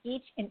created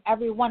each and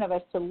every one of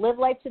us to live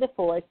life to the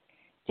fullest,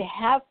 to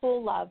have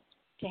full love,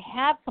 to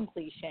have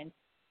completion,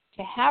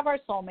 to have our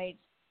soulmates,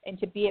 and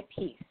to be at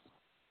peace,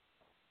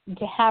 and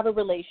to have a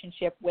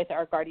relationship with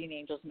our guardian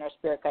angels and our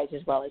spirit guides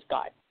as well as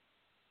God.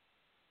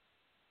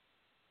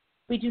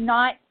 We do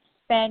not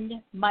spend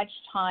much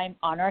time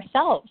on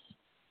ourselves.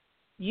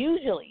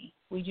 Usually,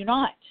 we do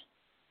not.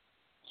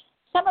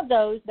 Some of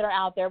those that are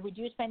out there, we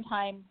do spend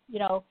time,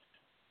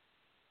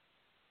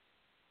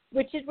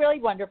 which is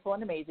really wonderful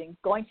and amazing,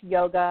 going to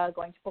yoga,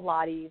 going to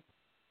Pilates,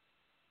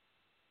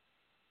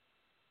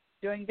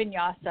 doing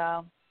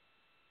vinyasa,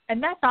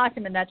 and that's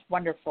awesome and that's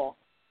wonderful.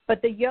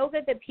 But the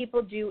yoga that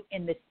people do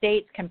in the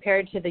States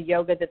compared to the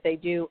yoga that they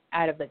do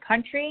out of the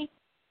country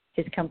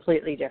is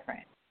completely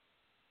different.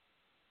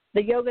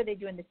 The yoga they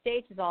do in the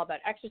States is all about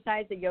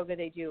exercise. The yoga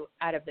they do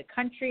out of the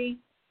country,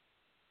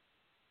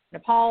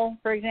 Nepal,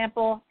 for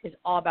example, is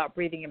all about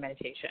breathing and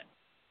meditation.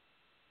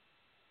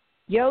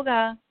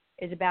 Yoga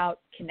is about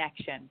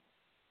connection.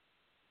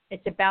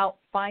 It's about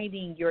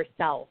finding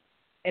yourself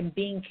and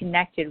being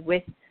connected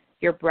with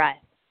your breath,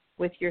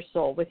 with your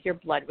soul, with your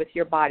blood, with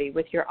your body,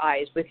 with your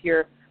eyes, with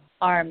your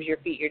arms, your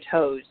feet, your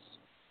toes.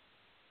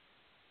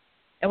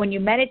 And when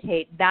you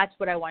meditate, that's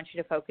what I want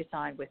you to focus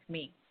on with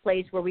me. A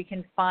place where we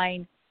can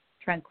find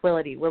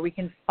tranquility, where we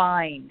can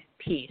find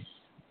peace.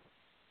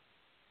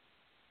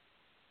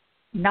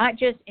 Not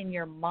just in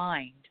your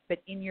mind,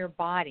 but in your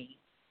body.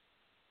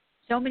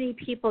 So many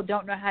people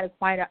don't know how to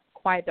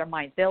quiet their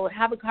minds. They'll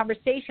have a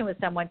conversation with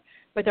someone,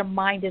 but their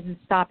mind doesn't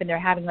stop, and they're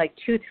having like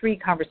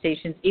 2-3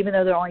 conversations, even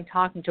though they're only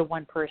talking to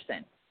one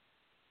person.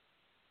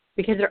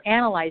 Because they're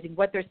analyzing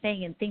what they're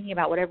saying and thinking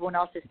about what everyone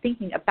else is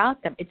thinking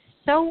about them. It's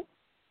so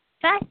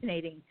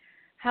fascinating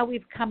how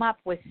we've come up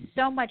with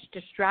so much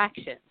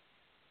distraction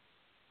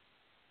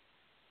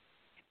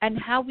and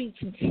how we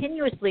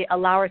continuously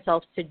allow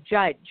ourselves to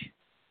judge.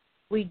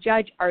 We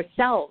judge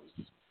ourselves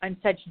on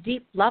such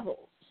deep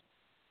levels.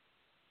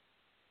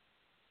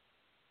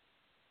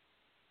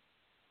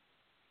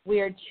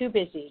 We are too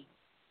busy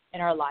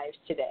in our lives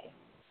today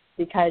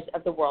because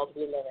of the world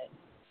we live in.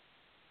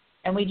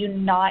 And we do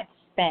not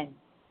spend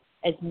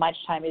as much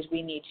time as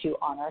we need to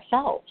on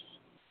ourselves.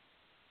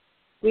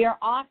 We are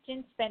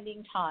often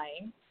spending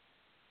time,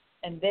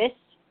 and this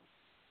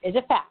is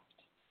a fact,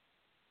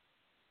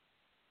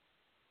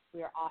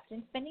 we are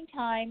often spending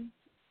time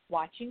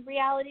watching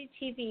reality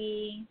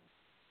TV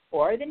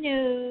or the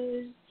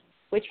news,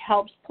 which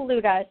helps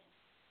pollute us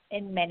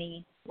in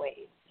many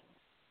ways.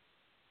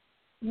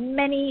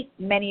 Many,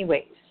 many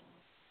ways.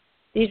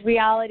 These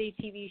reality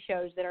TV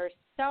shows that are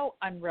so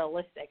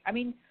unrealistic. I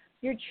mean,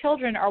 your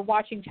children are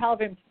watching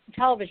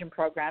television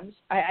programs.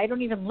 I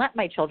don't even let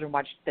my children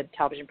watch the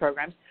television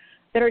programs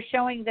that are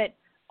showing that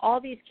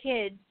all these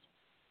kids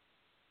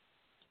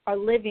are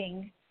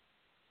living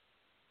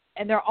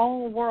in their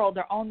own world,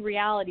 their own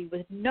reality,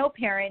 with no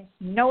parents,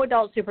 no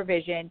adult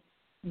supervision,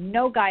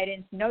 no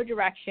guidance, no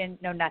direction,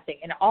 no nothing.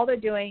 And all they're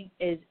doing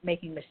is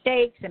making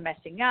mistakes and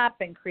messing up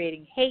and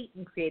creating hate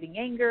and creating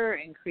anger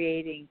and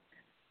creating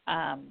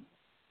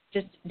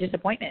just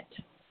disappointment.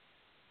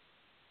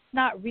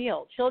 Not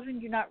real. Children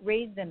do not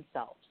raise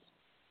themselves.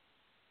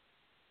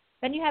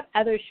 Then you have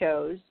other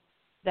shows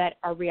that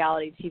are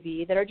reality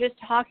TV that are just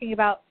talking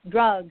about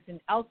drugs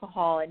and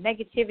alcohol and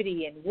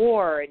negativity and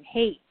war and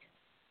hate.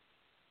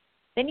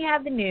 Then you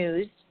have the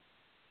news,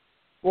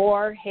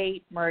 war,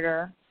 hate,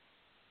 murder.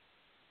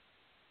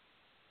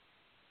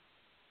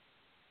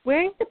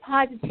 Where is the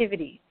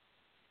positivity?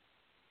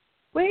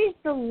 Where is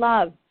the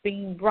love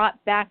being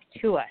brought back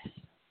to us?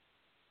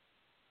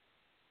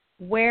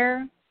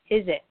 Where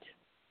is it?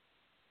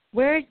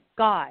 Where is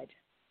God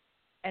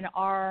in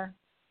our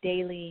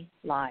daily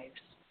lives?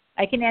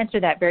 I can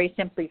answer that very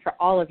simply for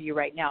all of you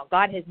right now.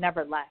 God has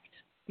never left.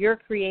 Your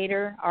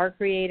creator, our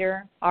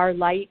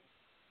light,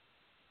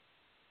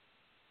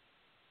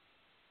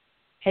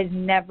 has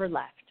never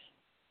left.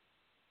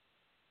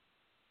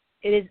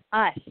 It is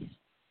us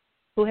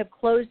who have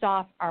closed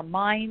off our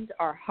minds,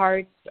 our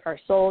hearts, our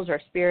souls,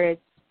 our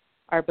spirits,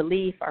 our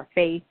belief, our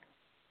faith,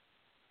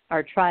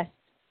 our trust,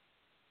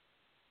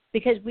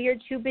 because we are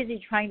too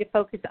busy trying to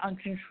focus on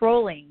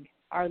controlling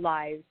our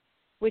lives,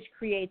 which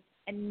creates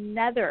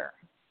another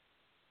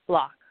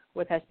block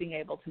with us being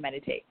able to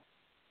meditate.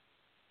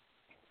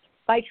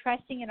 By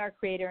trusting in our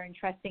Creator and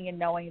trusting in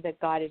knowing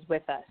that God is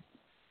with us,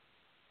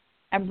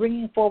 and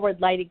bringing forward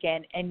light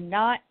again and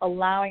not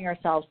allowing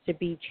ourselves to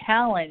be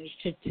challenged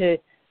to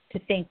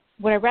think,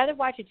 would I rather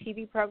watch a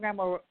TV program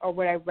or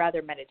would I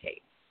rather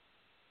meditate?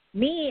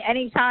 Me,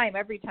 anytime,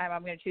 every time,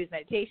 I'm going to choose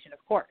meditation,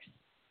 of course.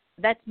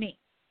 That's me.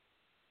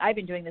 I've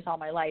been doing this all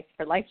my life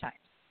for lifetimes.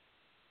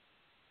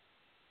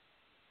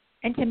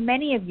 And to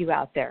many of you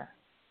out there,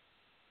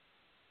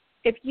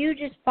 if you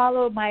just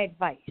follow my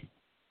advice,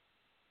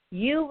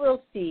 you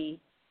will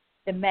see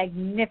the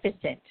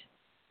magnificent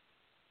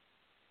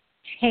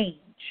change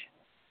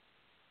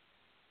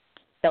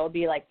that will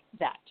be like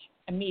that,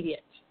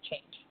 immediate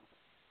change.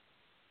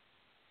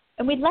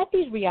 And we let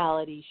these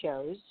reality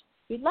shows,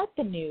 we let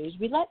the news,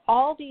 we let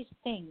all these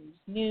things,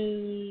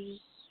 news,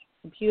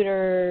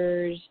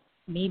 computers,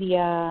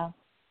 media,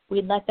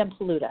 we let them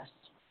pollute us.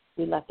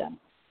 We let them.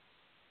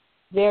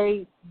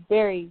 Very,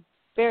 very,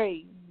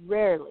 very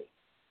rarely,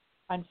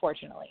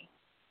 unfortunately,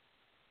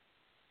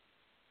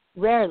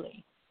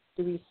 rarely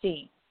do we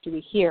see, do we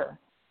hear,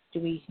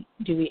 do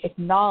we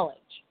acknowledge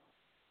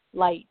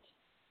light,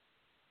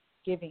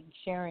 giving,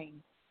 sharing,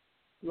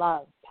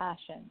 love,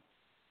 passion,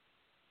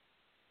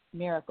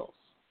 miracles.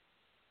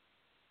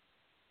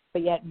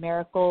 But yet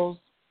miracles,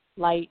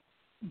 light,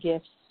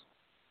 gifts,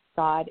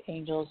 God,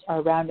 angels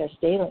are around us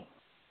daily.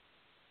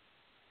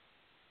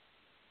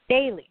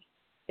 Daily,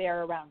 they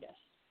are around us.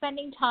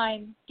 Spending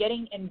time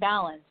getting in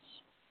balance,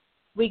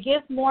 we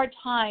give more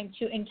time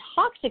to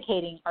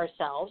intoxicating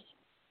ourselves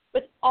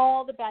with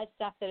all the bad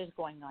stuff that is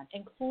going on,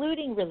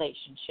 including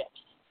relationships.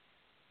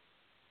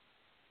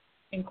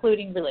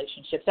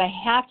 I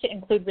have to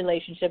include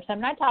relationships.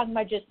 I'm not talking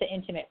about just the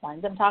intimate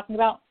ones. I'm talking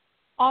about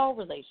all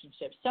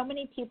relationships. So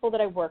many people that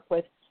I work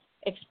with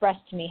express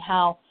to me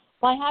how,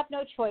 well, I have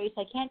no choice.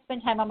 I can't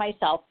spend time on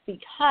myself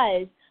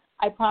because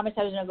I promised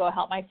I was going to go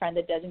help my friend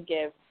that doesn't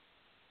give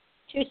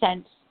 2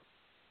 cents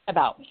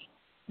about me.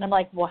 And I'm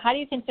like, well, how do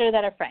you consider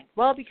that a friend?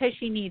 Well, because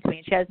she needs me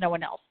and she has no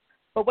one else.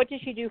 But what does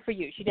she do for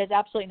you? She does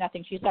absolutely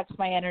nothing. She sucks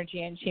my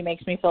energy and she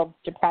makes me feel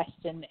depressed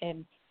and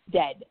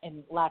dead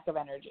and lack of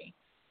energy.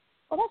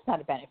 Well, that's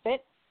not a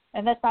benefit,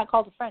 and that's not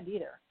called a friend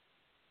either.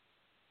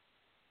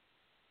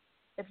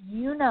 If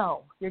you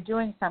know you're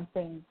doing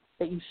something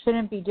that you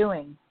shouldn't be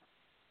doing,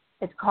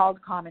 it's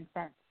called common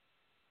sense.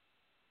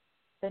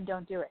 Then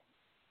don't do it.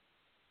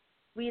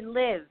 We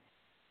live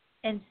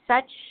in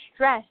such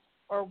stress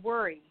or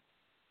worry,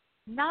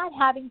 not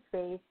having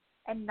faith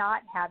and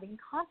not having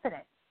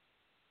confidence.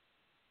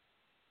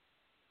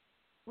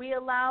 We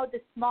allow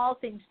the small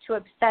things to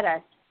upset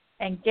us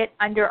and get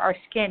under our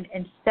skin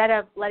instead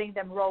of letting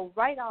them roll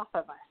right off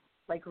of us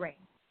like rain.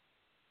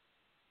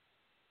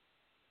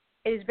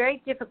 It is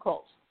very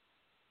difficult.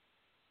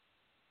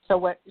 So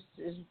what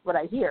is what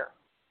I hear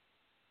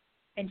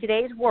in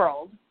today's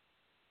world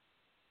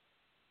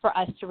for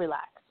us to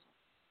relax.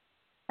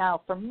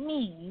 Now, for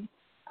me,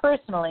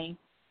 personally,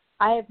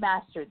 I have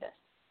mastered this.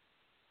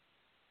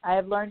 I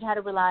have learned how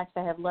to relax.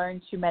 I have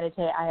learned to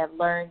meditate. I have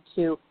learned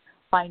to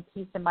find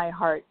peace in my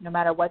heart, no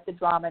matter what the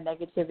drama,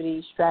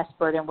 negativity, stress,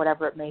 burden,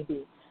 whatever it may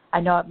be. I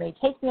know it may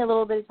take me a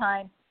little bit of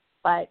time,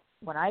 but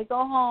when I go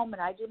home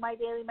and I do my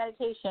daily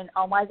meditation,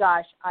 oh my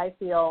gosh, I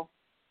feel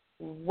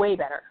way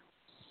better,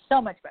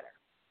 so much better.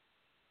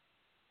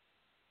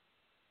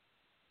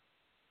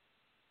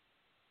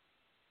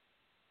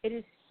 It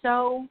is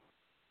so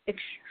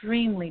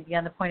extremely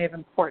beyond the point of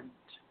important.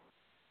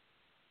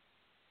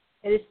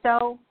 It is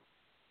so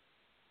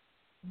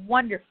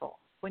wonderful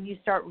when you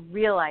start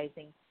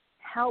realizing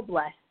how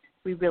blessed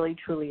we really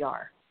truly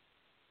are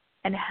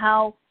and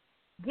how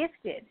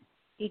gifted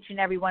each and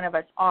every one of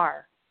us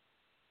are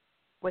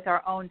with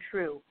our own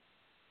true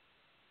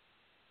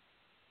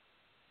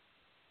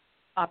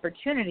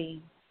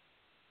opportunity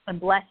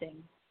and blessing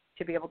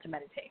to be able to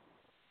meditate.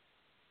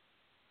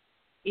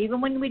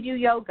 Even when we do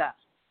yoga,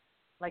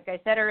 like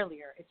I said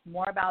earlier, it's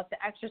more about the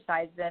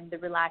exercise than the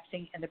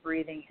relaxing and the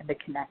breathing and the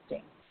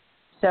connecting.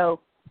 So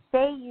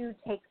say you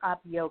take up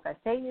yoga,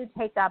 say you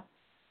take up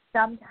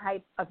some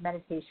type of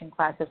meditation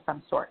class of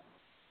some sort.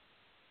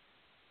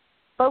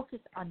 Focus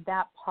on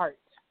that part.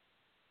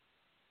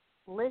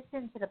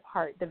 Listen to the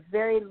part, the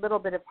very little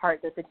bit of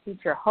part that the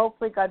teacher,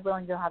 hopefully, God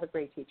willing, you'll have a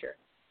great teacher.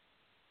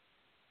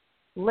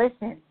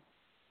 Listen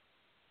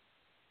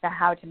to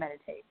how to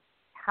meditate,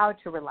 how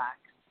to relax,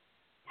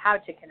 how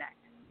to connect.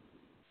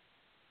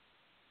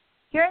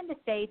 Here in the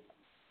States,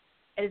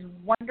 it is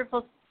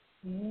wonderful,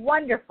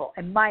 wonderful,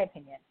 in my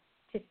opinion,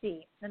 to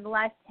see. In the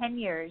last 10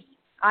 years,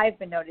 I've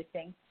been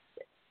noticing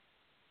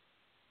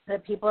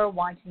that people are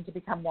wanting to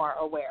become more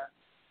aware.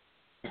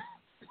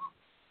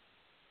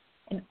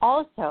 And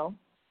also,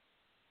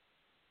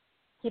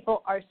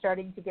 people are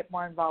starting to get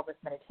more involved with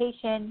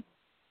meditation,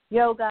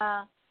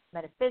 yoga,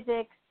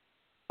 metaphysics,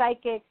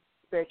 psychics,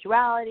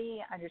 spirituality,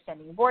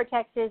 understanding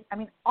vortexes. I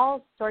mean,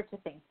 all sorts of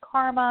things.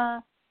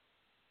 Karma,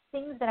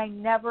 things that I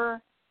never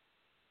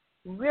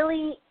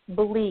really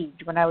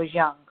believed when I was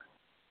young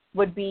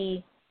would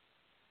be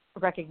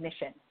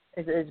recognition,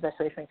 is the best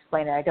way to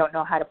explain it. I don't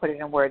know how to put it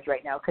in words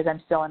right now because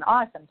I'm still in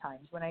awe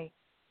sometimes when I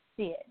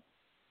see it.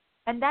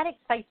 And that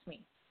excites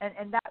me,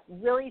 and that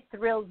really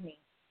thrills me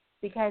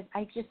because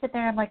I just sit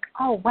there and I'm like,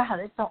 oh, wow,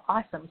 that's so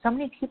awesome. So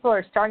many people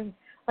are starting,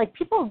 like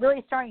people are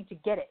really starting to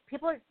get it.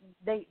 People are,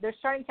 they're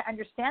starting to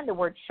understand the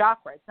word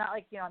chakra. It's not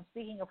like, I'm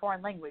speaking a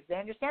foreign language. They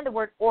understand the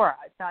word aura.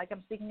 It's not like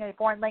I'm speaking a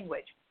foreign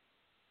language.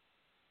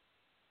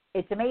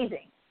 It's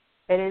amazing.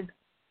 It is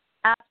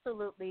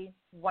absolutely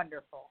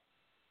wonderful.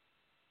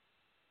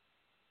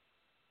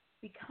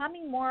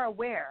 Becoming more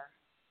aware,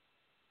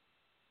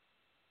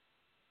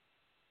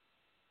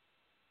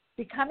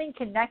 becoming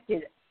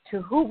connected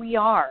to who we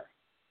are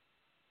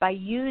by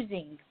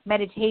using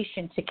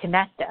meditation to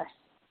connect us,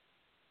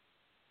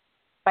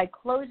 by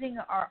closing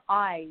our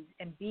eyes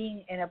and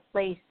being in a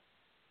place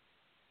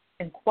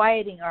and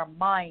quieting our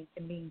mind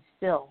and being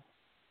still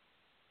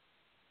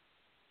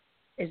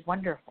is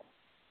wonderful.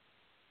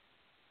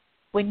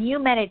 When you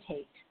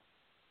meditate,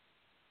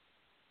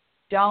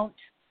 don't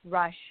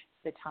rush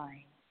the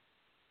time.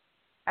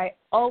 I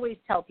always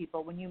tell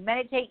people when you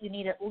meditate, you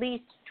need at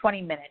least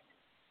 20 minutes.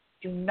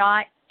 Do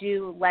not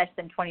do less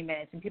than 20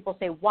 minutes. And people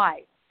say,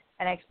 why?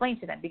 And I explain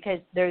to them, because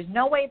there's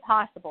no way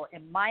possible,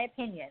 in my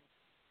opinion,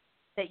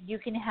 that you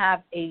can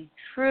have a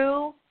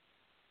true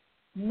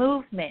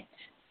movement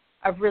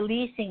of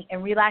releasing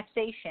and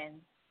relaxation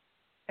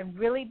and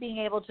really being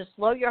able to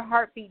slow your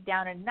heartbeat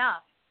down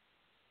enough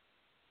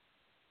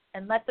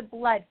and let the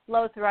blood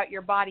flow throughout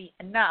your body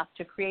enough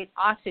to create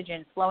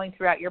oxygen flowing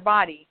throughout your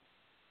body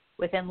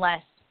within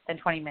less than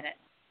 20 minutes.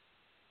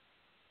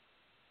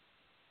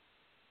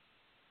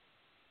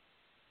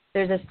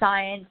 There's a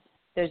science,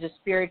 there's a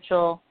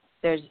spiritual,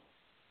 there's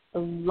a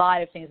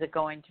lot of things that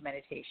go into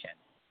meditation.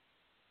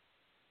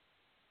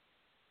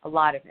 A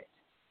lot of it.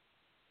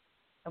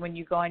 And when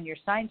you go on your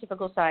scientific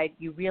side,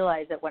 you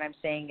realize that what I'm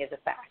saying is a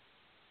fact.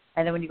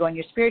 And then when you go on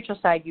your spiritual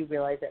side, you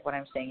realize that what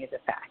I'm saying is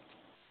a fact.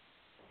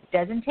 It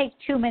doesn't take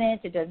 2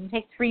 minutes. It doesn't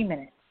take 3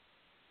 minutes.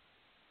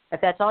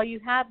 If that's all you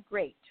have,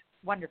 great.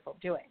 Wonderful.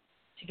 Do it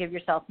to give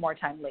yourself more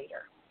time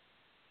later.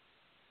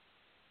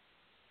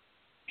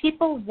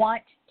 People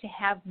want to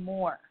have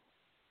more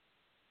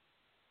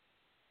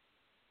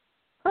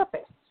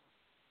purpose.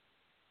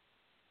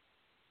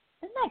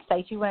 Doesn't that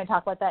excite you when I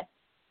talk about that?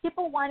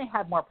 People want to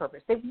have more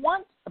purpose. They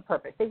want a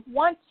purpose. They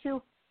want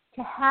to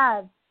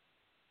have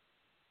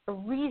a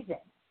reason.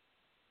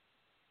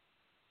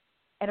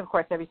 And, of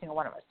course, every single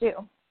one of us do.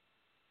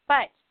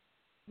 But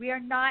we are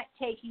not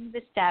taking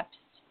the steps,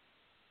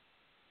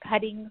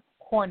 cutting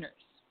corners,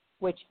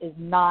 which is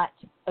not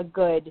a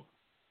good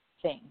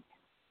thing.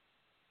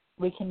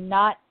 We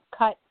cannot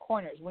cut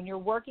corners. When you're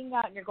working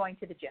out and you're going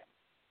to the gym,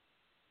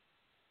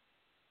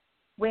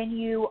 when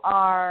you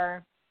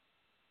are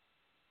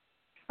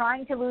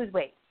trying to lose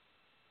weight,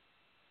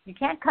 you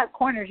can't cut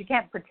corners. You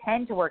can't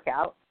pretend to work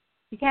out.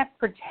 You can't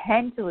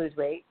pretend to lose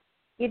weight.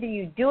 Either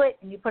you do it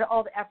and you put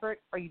all the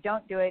effort, or you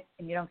don't do it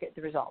and you don't get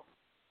the results.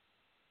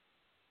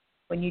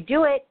 When you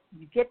do it,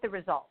 you get the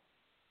results.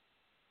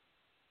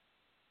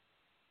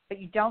 But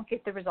you don't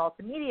get the results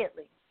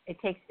immediately. It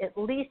takes at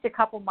least a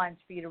couple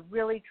months for you to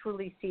really,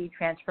 truly see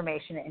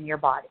transformation in your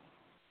body.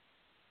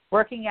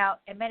 Working out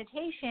and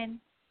meditation,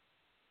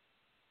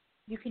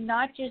 you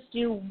cannot just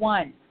do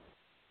one,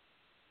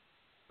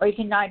 or you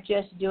cannot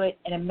just do it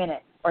in a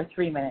minute or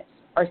 3 minutes,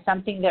 or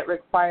something that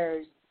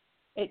requires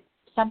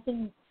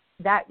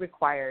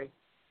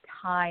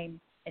time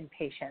and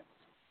patience.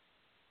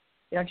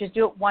 You don't just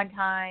do it one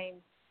time.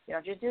 You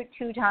don't just do it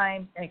 2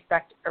 times and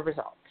expect a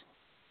result.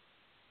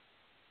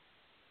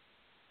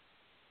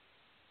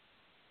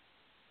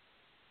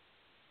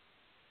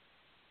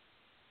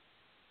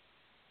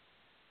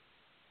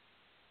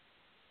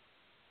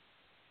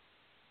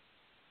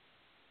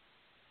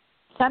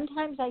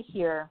 Sometimes I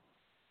hear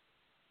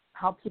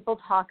how people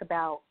talk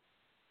about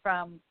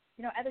from,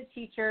 other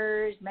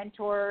teachers,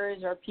 mentors,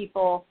 or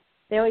people,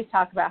 they always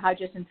talk about how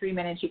just in 3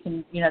 minutes you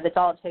can, that's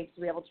all it takes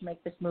to be able to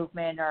make this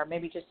movement, or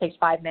maybe it just takes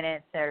 5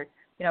 minutes, or,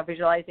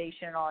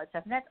 visualization and all that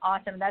stuff. And that's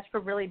awesome. That's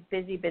for really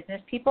busy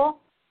business people.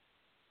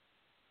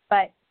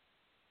 But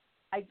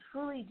I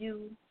truly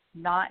do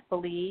not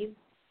believe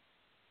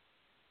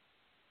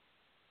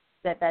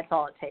that that's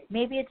all it takes.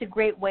 Maybe it's a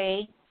great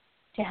way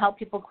to help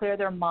people clear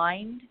their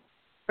mind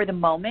for the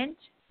moment.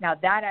 Now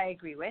that I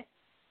agree with.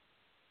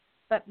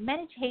 But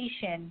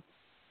meditation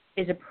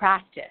is a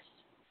practice.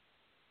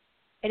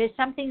 It is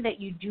something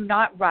that you do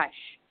not rush.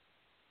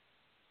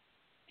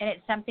 And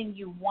it's something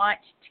you want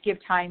to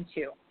give time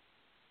to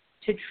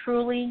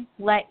truly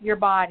let your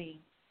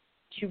body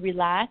to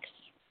relax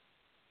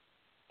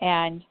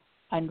and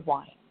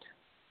unwind.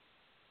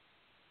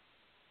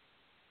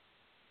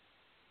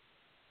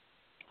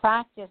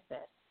 Practice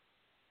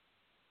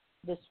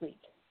this week.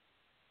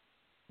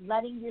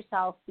 Letting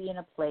yourself be in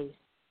a place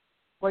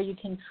where you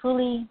can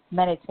truly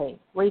meditate,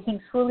 where you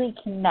can truly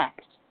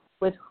connect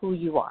with who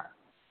you are.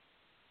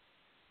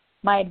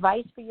 My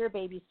advice for your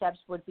baby steps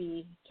would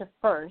be to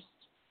first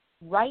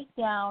write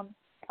down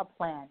a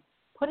plan.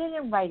 Put it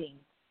in writing.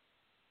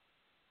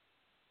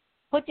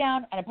 Put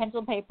down on a pencil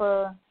and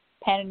paper,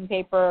 pen and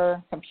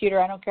paper,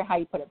 computer, I don't care how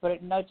you put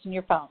it in notes in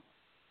your phone.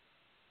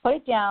 Put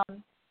it down.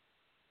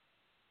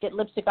 Get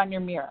lipstick on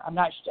your mirror.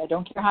 I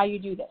don't care how you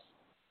do this.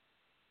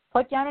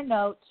 Put down a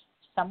note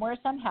somewhere,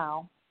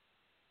 somehow,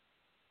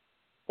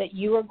 that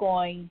you are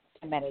going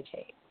to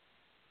meditate,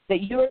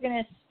 that you are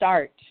going to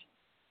start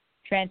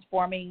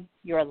transforming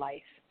your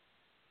life.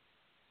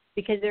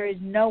 Because there is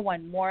no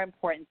one more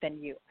important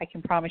than you. I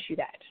can promise you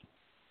that.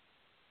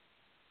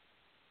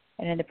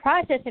 And in the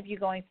process of you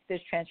going through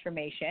this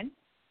transformation,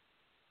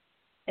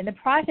 in the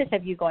process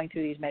of you going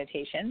through these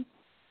meditations,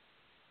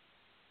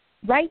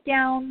 write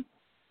down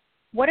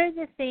what are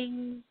the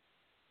things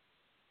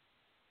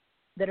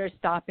that are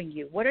stopping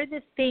you? What are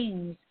the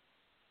things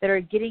that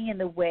are getting in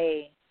the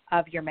way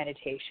of your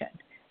meditation?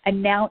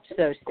 Announce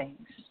those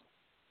things.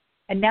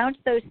 Announce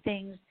those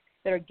things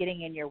that are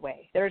getting in your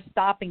way, that are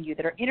stopping you,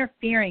 that are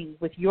interfering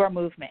with your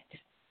movement.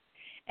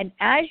 And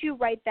as you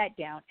write that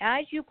down,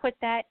 as you put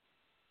that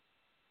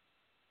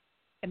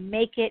and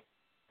make it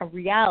a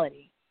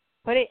reality,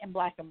 put it in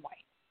black and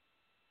white,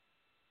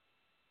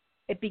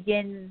 it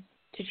begins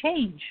to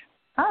change.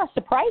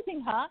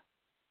 Surprising, huh?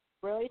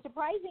 Really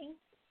surprising.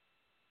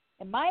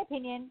 In my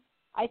opinion,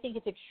 I think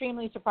it's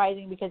extremely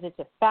surprising because it's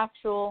a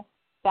factual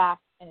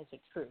fact and it's a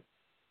truth.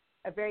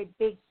 A very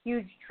big,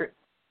 huge truth.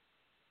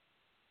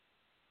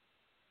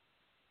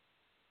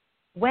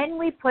 When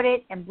we put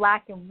it in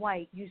black and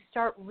white, you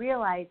start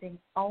realizing,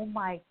 oh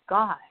my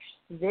gosh,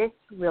 this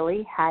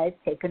really has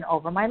taken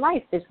over my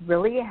life. This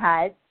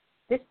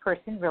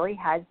person really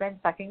has been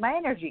sucking my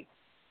energy.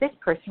 This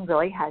person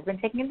really has been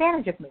taking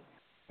advantage of me.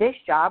 This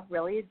job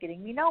really is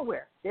getting me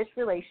nowhere. This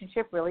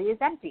relationship really is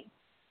empty.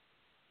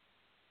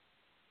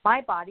 My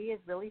body is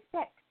really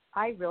sick.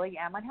 I really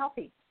am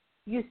unhealthy.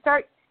 You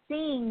start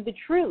seeing the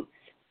truth.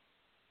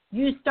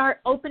 You start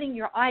opening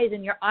your eyes,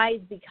 and your eyes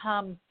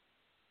become,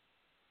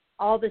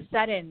 all of a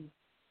sudden,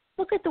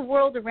 look at the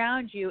world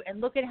around you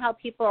and look at how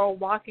people are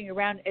walking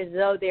around as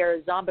though they are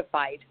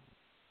zombified.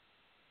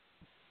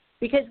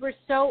 Because we're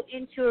so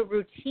into a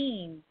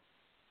routine.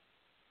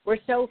 We're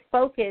so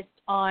focused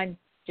on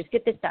just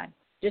get this done.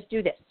 Just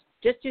do this.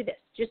 Just do this.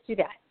 Just do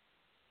that.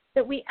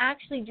 That we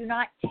actually do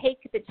not take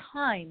the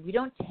time. We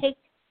don't take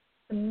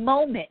the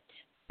moment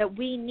that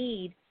we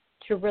need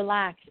to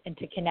relax and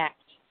to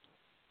connect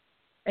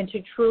and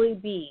to truly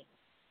be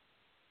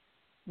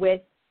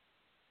with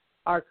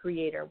our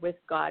Creator, with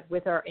God,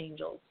 with our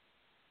angels.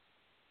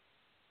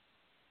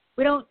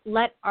 We don't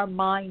let our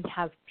mind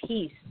have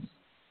peace.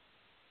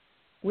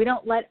 We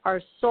don't let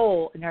our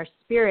soul and our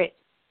spirit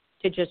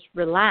to just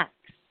relax.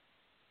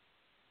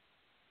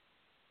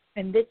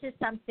 And this is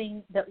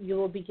something that you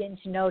will begin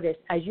to notice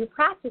as you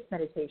practice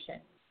meditation.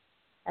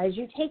 As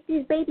you take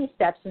these baby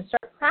steps and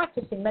start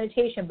practicing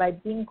meditation by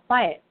being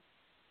quiet,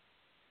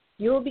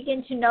 you will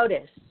begin to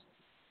notice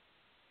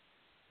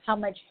how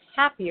much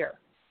happier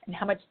and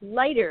how much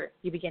lighter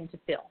you begin to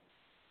feel.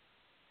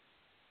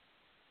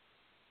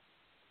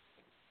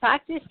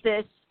 Practice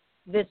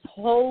this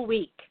whole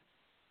week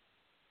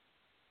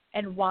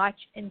and watch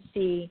and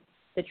see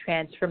the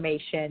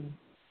transformation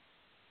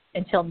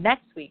until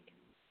next week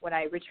when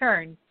I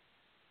return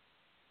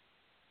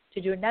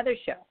to do another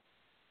show.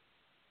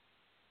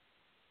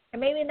 And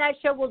maybe in that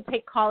show we'll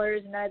take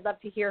callers, and I'd love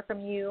to hear from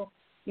you.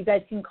 You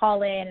guys can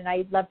call in, and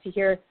I'd love to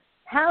hear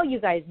how you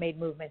guys made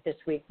movement this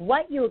week,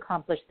 what you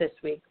accomplished this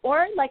week.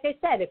 Or, like I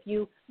said, if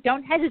you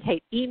don't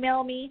hesitate,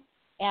 email me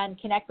and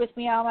connect with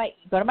me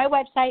go to my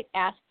website,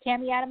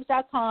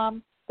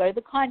 asktammyadams.com, go to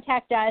the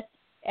contact us,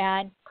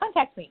 and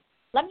contact me.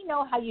 Let me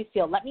know how you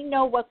feel. Let me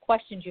know what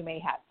questions you may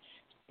have.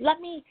 Let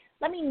me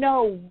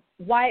know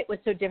why it was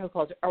so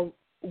difficult or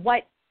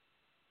what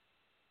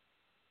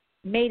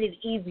made it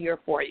easier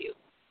for you,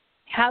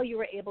 how you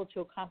were able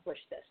to accomplish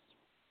this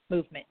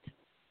movement.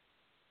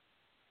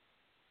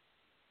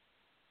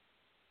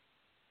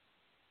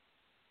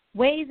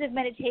 Ways of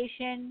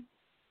meditation.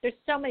 There's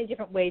so many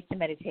different ways to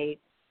meditate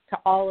to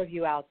all of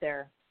you out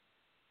there.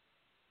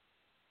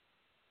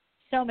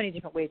 So many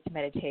different ways to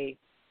meditate.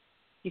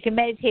 You can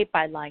meditate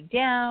by lying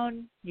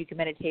down. You can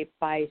meditate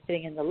by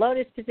sitting in the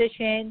lotus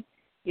position.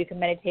 You can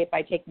meditate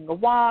by taking a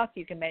walk.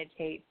 You can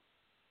meditate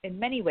in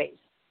many ways.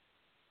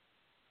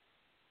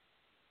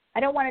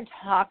 I don't want to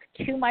talk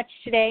too much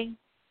today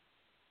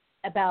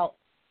about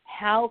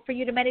how for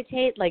you to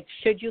meditate, like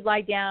should you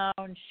lie down,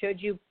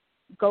 should you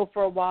go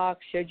for a walk,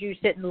 should you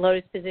sit in the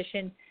lotus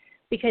position,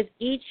 because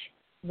each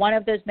one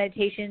of those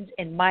meditations,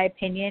 in my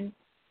opinion,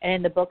 and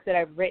in the book that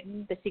I've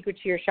written, The Secret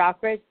to Your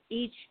Chakras,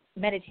 each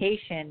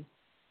meditation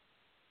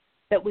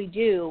that we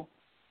do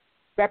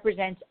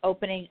represents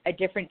opening a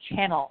different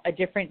channel, a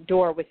different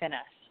door within us.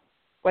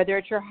 Whether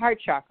it's your heart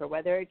chakra,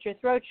 whether it's your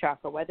throat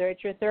chakra, whether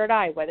it's your third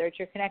eye, whether it's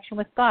your connection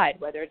with God,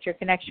 whether it's your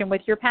connection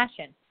with your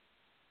passion.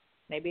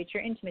 Maybe it's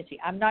your intimacy.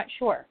 I'm not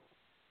sure.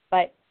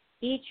 But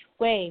each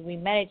way we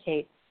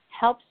meditate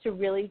helps to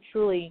really,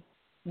 truly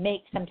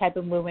make some type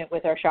of movement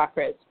with our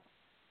chakras.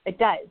 It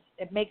does.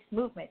 It makes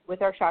movement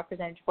with our chakras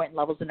and energy point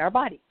levels in our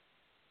body.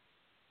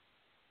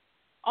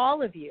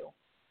 All of you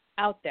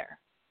out there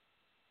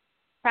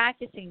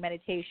practicing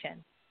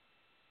meditation,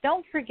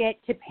 don't forget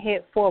to pay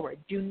it forward.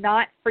 Do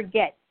not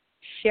forget.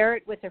 Share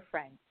it with a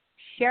friend.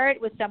 Share it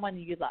with someone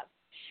you love.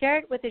 Share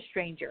it with a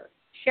stranger.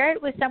 Share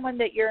it with someone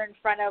that you're in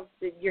front of,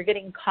 that you're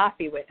getting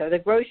coffee with, or the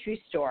grocery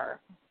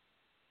store.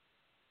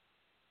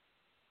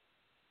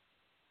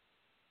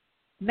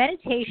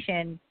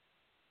 Meditation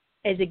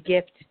is a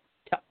gift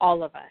to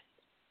all of us,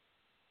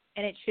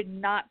 and it should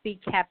not be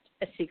kept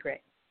a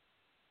secret.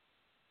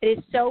 It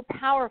is so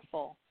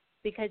powerful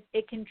because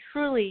it can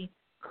truly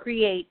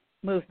create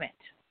movement.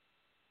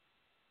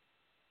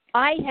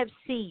 I have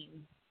seen,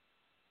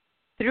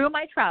 through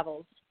my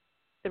travels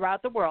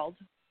throughout the world,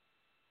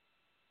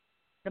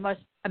 the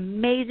most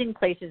amazing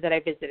places that I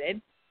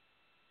visited.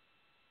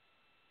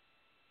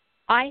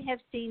 I have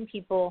seen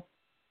people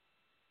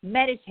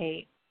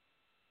meditate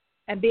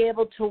and be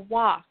able to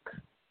walk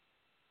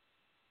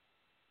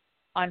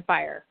on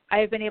fire. I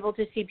have been able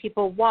to see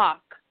people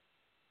walk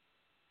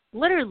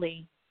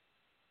literally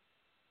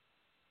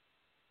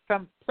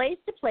from place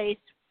to place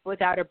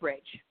without a bridge.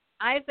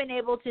 I've been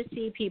able to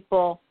see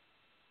people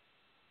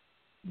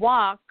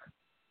walk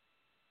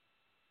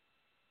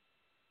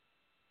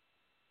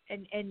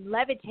and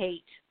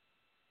levitate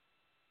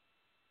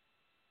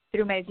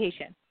through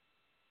meditation.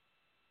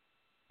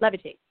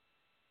 Levitate.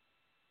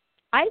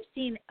 I've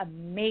seen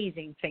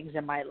amazing things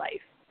in my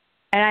life,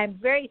 and I'm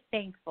very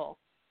thankful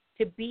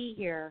to be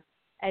here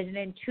as an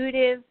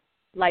intuitive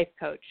life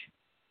coach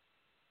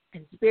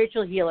and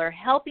spiritual healer,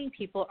 helping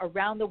people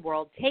around the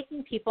world,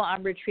 taking people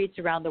on retreats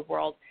around the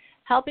world,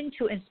 helping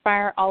to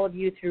inspire all of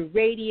you through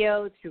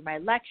radio, through my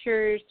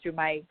lectures, through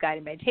my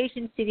guided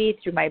meditation CD,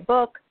 through my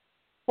book,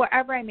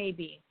 wherever I may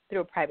be,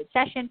 through a private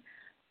session.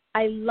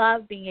 I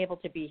love being able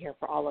to be here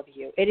for all of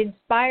you. It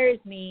inspires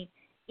me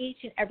each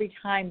and every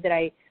time that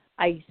I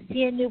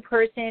see a new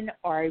person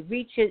or I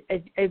reach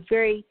a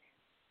very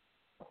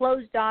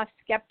closed-off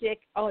skeptic.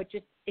 Oh, it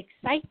just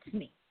excites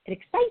me. It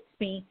excites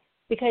me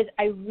because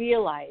I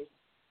realize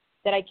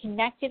that I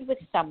connected with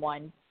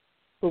someone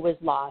who was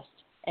lost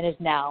and has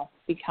now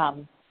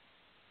become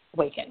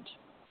awakened.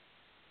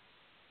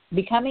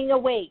 Becoming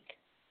awake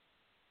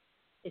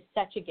is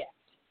such a gift.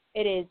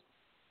 It is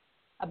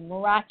a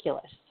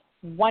miraculous,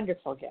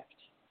 wonderful gift.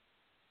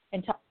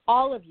 And to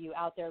all of you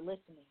out there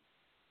listening,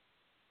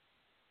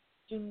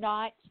 do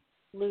not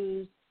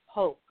lose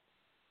hope.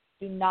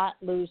 Do not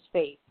lose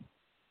faith.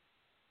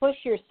 Push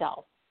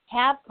yourself.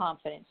 Have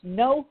confidence.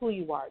 Know who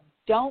you are.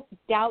 Don't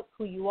doubt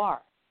who you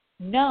are.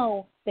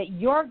 Know that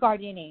your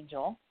guardian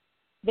angel,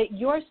 that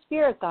your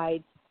spirit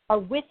guides are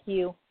with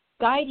you,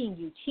 guiding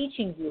you,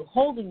 teaching you,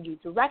 holding you,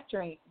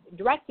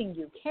 directing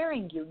you,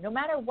 carrying you, no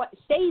matter what,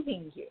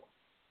 saving you.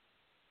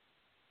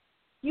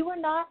 You are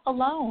not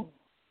alone.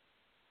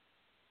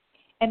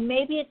 And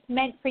maybe it's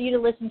meant for you to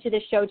listen to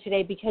this show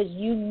today because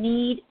you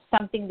need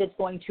something that's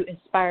going to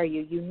inspire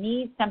you. You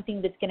need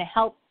something that's going to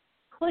help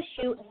push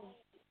you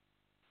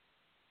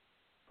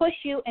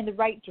in the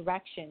right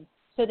direction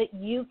so that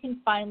you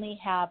can finally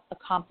have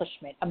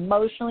accomplishment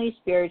emotionally,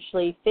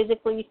 spiritually,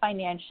 physically,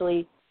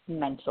 financially,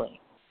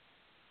 mentally.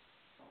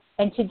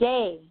 And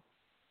today,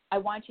 I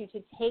want you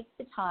to take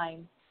the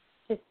time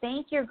to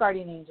thank your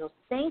guardian angels,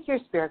 thank your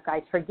spirit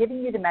guides for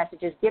giving you the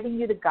messages, giving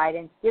you the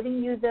guidance,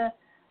 giving you the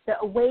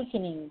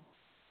awakening,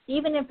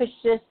 even if it's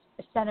just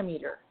a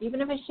centimeter,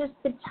 even if it's just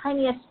the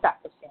tiniest speck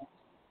of sand.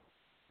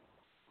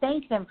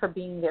 Thank them for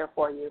being there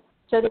for you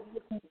so that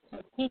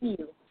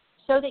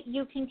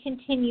you can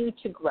continue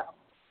to grow.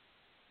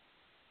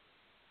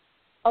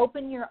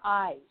 Open your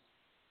eyes,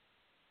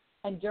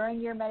 and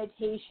during your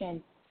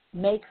meditation,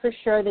 make for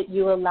sure that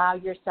you allow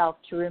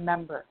yourself to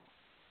remember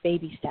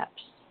baby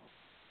steps,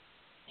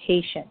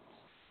 patience,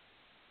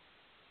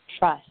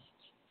 trust,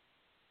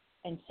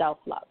 and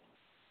self-love.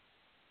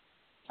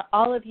 To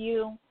all of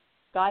you,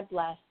 God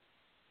bless.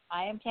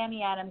 I am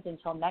Tammy Adams.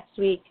 Until next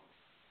week,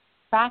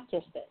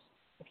 practice this.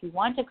 If you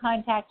want to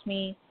contact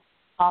me,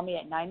 call me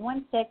at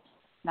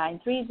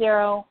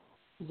 916-930-0781.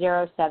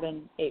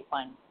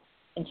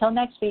 Until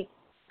next week,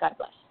 God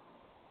bless.